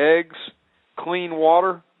 eggs, clean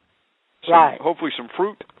water, hopefully some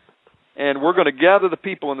fruit. And we're going to gather the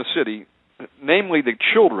people in the city, namely the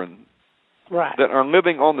children that are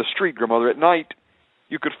living on the street, Grandmother. At night,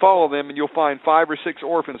 you could follow them, and you'll find 5 or 6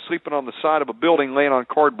 orphans sleeping on the side of a building laying on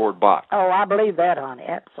cardboard box. Oh, I believe that, honey.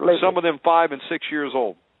 Absolutely. Some of them 5 and 6 years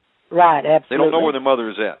old. Right, absolutely. They don't know where their mother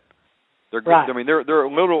is at. They're right. I mean, they're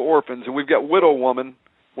little orphans, and we've got widow women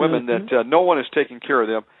that no one is taking care of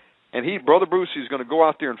them. And Brother Bruce, is going to go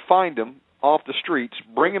out there and find them off the streets,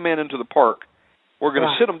 bring them into the park. We're going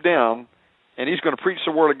to sit them down, and he's going to preach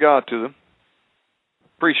the Word of God to them,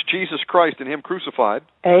 preach Jesus Christ and Him crucified.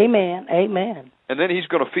 Amen, amen. And then he's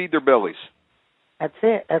going to feed their bellies. That's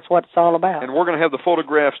it. That's what it's all about. And we're going to have the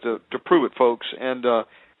photographs to prove it, folks. And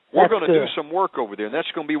we're going to do some work over there. And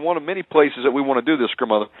that's going to be one of many places that we want to do this,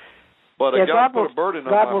 Grandmother. But God put a burden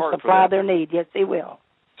on my heart for that. God will supply their need. Yes, He will.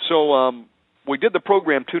 So we did the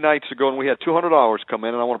program 2 nights ago, and we had $200 come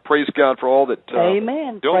in. And I want to praise God for all that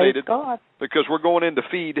Amen. donated. Praise God. Because we're going in to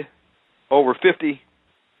feed over 50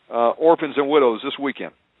 orphans and widows this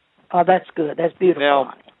weekend. Oh, that's good. That's beautiful.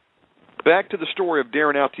 Now, back to the story of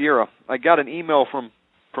Darren Altiera. I got an email from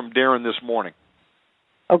Darren this morning.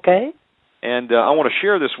 Okay. And I want to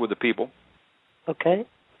share this with the people. Okay.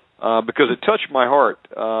 Because it touched my heart.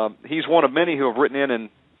 He's one of many who have written in, and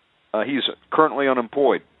he's currently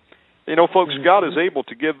unemployed. You know, folks, God is able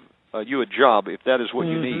to give you a job if that is what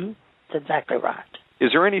you need. That's exactly right. Is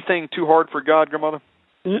there anything too hard for God, Grandmother?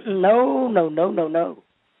 No.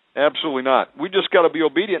 Absolutely not. We just got to be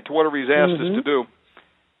obedient to whatever He's asked us to do.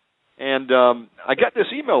 And I got this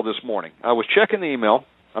email this morning. I was checking the email.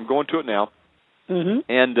 I'm going to it now.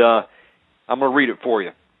 And I'm going to read it for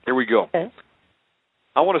you. Here we go. Okay.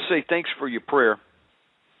 I want to say thanks for your prayer.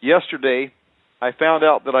 Yesterday, I found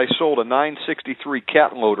out that I sold a 963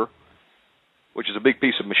 cat loader, which is a big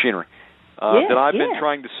piece of machinery, that I've been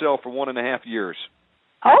trying to sell for 1.5 years.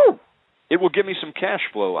 Oh. It will give me some cash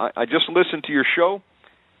flow. I just listened to your show,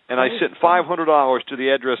 and I sent $500 to the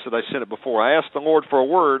address that I sent it before. I asked the Lord for a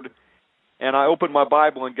word, and I opened my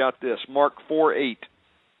Bible and got this, Mark 4:8.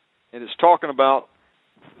 And it's talking about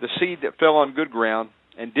the seed that fell on good ground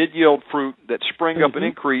and did yield fruit that sprang up and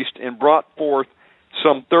increased and brought forth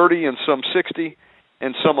some 30 and some 60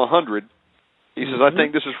 and some 100. He says, I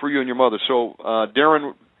think this is for you and your mother. So,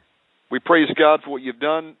 Darren, we praise God for what you've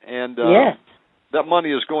done, and that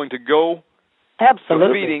money is going to go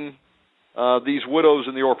to feeding these widows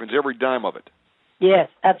and the orphans, every dime of it. Yes,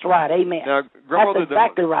 that's right. Amen. Now, Grandmother, that's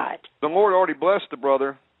exactly right. The Lord already blessed the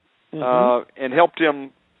brother and helped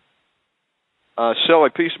him sell a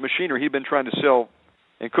piece of machinery he'd been trying to sell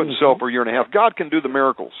and couldn't sell for a year and a half. God can do the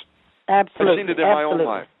miracles. Absolutely. I've seen it in my own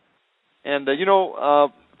life. And,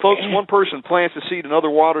 folks, one person plants a seed and other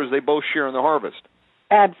waters, they both share in the harvest.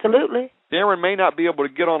 Absolutely. Darren may not be able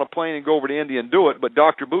to get on a plane and go over to India and do it, but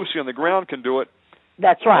Dr. Boosie on the ground can do it.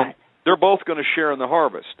 That's right. They're both going to share in the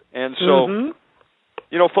harvest. And so,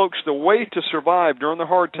 folks, the way to survive during the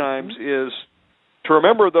hard times is to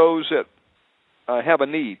remember those that have a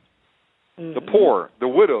need. The poor, the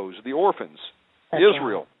widows, the orphans,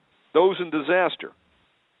 Israel, those in disaster.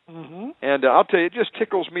 And I'll tell you, it just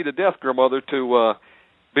tickles me to death, Grandmother, to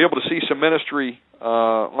be able to see some ministry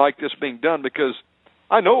like this being done, because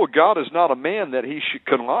I know God is not a man that He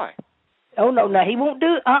could lie. Oh, no, He won't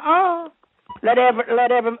do it. Let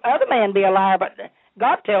every other man be a liar, but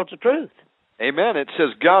God tells the truth. Amen. It says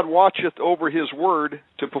God watcheth over His word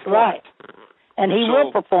to perform it. And He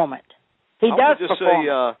will perform it. He does perform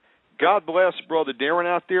it. God bless Brother Darren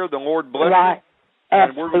out there. The Lord bless you.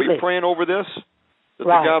 And we're going to be praying over this, that the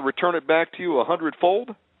God return it back to you 100-fold.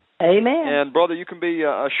 Amen. And, brother, you can be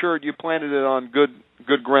assured you planted it on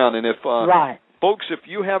good ground. And if folks, if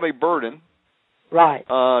you have a burden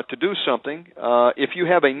to do something, if you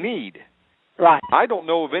have a need, I don't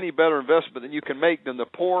know of any better investment that you can make than the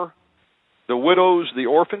poor, the widows, the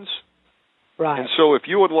orphans. And so if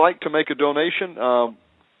you would like to make a donation,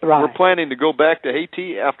 we're planning to go back to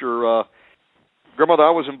Haiti after, Grandmother,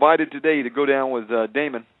 I was invited today to go down with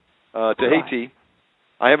Damon to Haiti.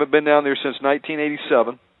 I haven't been down there since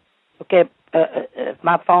 1987. Okay, if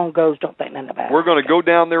my phone goes, don't think nothing about it. We're going to go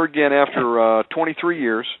down there again after 23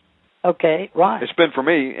 years. Okay, right. It's been for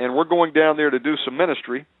me, and we're going down there to do some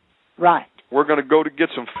ministry. Right. We're going to go to get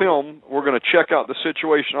some film. We're going to check out the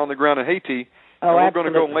situation on the ground in Haiti. And we're going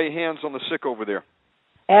to go lay hands on the sick over there.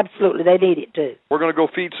 Absolutely, they need it too. We're going to go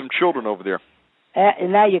feed some children over there.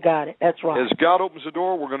 And now you got it. That's right. As God opens the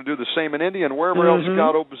door, we're going to do the same in India and wherever else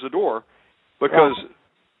God opens the door, because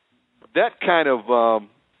that kind of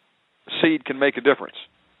seed can make a difference.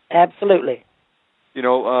 Absolutely.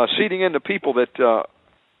 Seeding into people that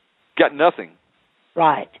got nothing.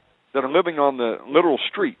 Right. That are living on the literal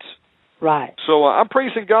streets. Right. So I'm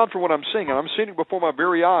praising God for what I'm seeing, and I'm seeing it before my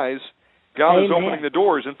very eyes. God is opening the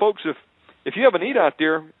doors. And folks, if you have a need out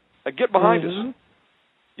there, get behind us.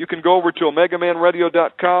 You can go over to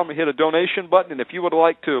OmegamanRadio.com and hit a donation button, and if you would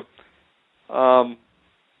like to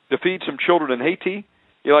feed some children in Haiti,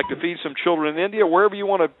 You like to feed some children in India, wherever you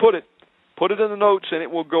want to put it in the notes, and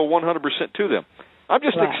it will go 100% to them. I'm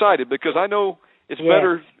just excited because I know it's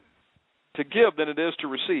better to give than it is to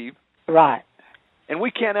receive. Right. And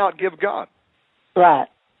we can't outgive God. Right.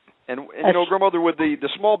 And you know, Grandmother, with the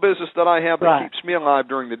small business that I have that keeps me alive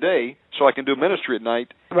during the day so I can do ministry at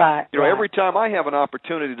night, you know, every time I have an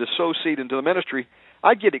opportunity to sow seed into the ministry,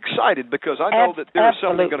 I get excited because I know that there's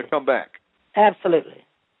something going to come back. Absolutely.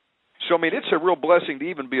 So, I mean, it's a real blessing to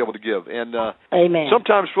even be able to give. And Amen.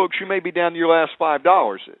 Sometimes, folks, you may be down to your last $5.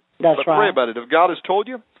 That's but pray about it. If God has told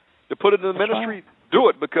you to put it in the ministry, do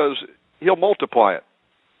it because He'll multiply it.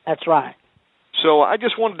 That's right. So I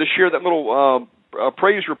just wanted to share that little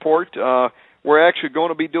praise report. We're actually going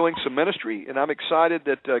to be doing some ministry, and I'm excited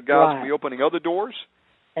that God's going to be opening other doors.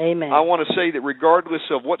 Amen. I want to say that regardless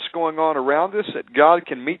of what's going on around us, that God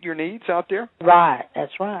can meet your needs out there. Right.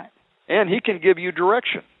 That's right. And He can give you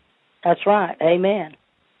direction. That's right. Amen.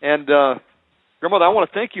 And Grandmother, I want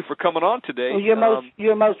to thank you for coming on today. Well,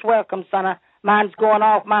 you're most welcome, son. Mine's going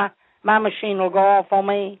off. My machine will go off on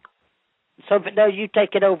me. So if it does, you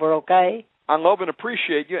take it over, okay? I love and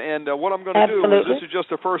appreciate you. And what I'm going to do is, this is just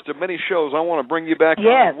the first of many shows. I want to bring you back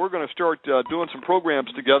on. We're going to start doing some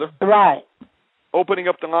programs together. Right. Opening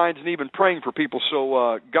up the lines and even praying for people.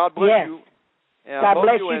 So God bless you. God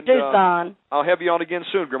bless you too, son. I'll have you on again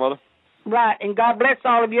soon, Grandmother. Right, and God bless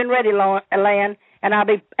all of you in Ready Land, and I'll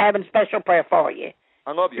be having special prayer for you.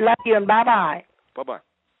 I love you. Love you, and bye-bye. Bye-bye.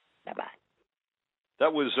 Bye-bye.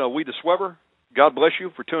 That was Wedis Weber. God bless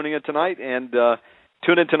you for tuning in tonight, and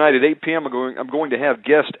tune in tonight at 8 p.m. I'm going to have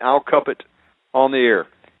guest Al Cuppett on the air.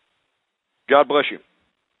 God bless you.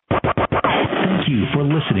 Thank you for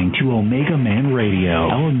listening to Omegaman Radio.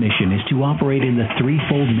 Our mission is to operate in the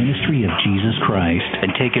threefold ministry of Jesus Christ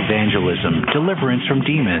and take evangelism, deliverance from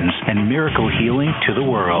demons, and miracle healing to the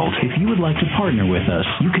world. If you would like to partner with us,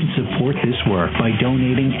 you can support this work by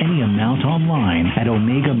donating any amount online at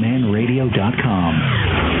OmegamanRadio.com.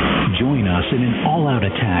 Join us in an all-out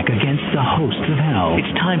attack against the hosts of hell.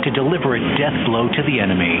 It's time to deliver a death blow to the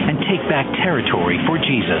enemy and take back territory for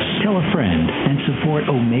Jesus. Tell a friend and support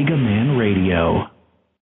Omegaman Radio.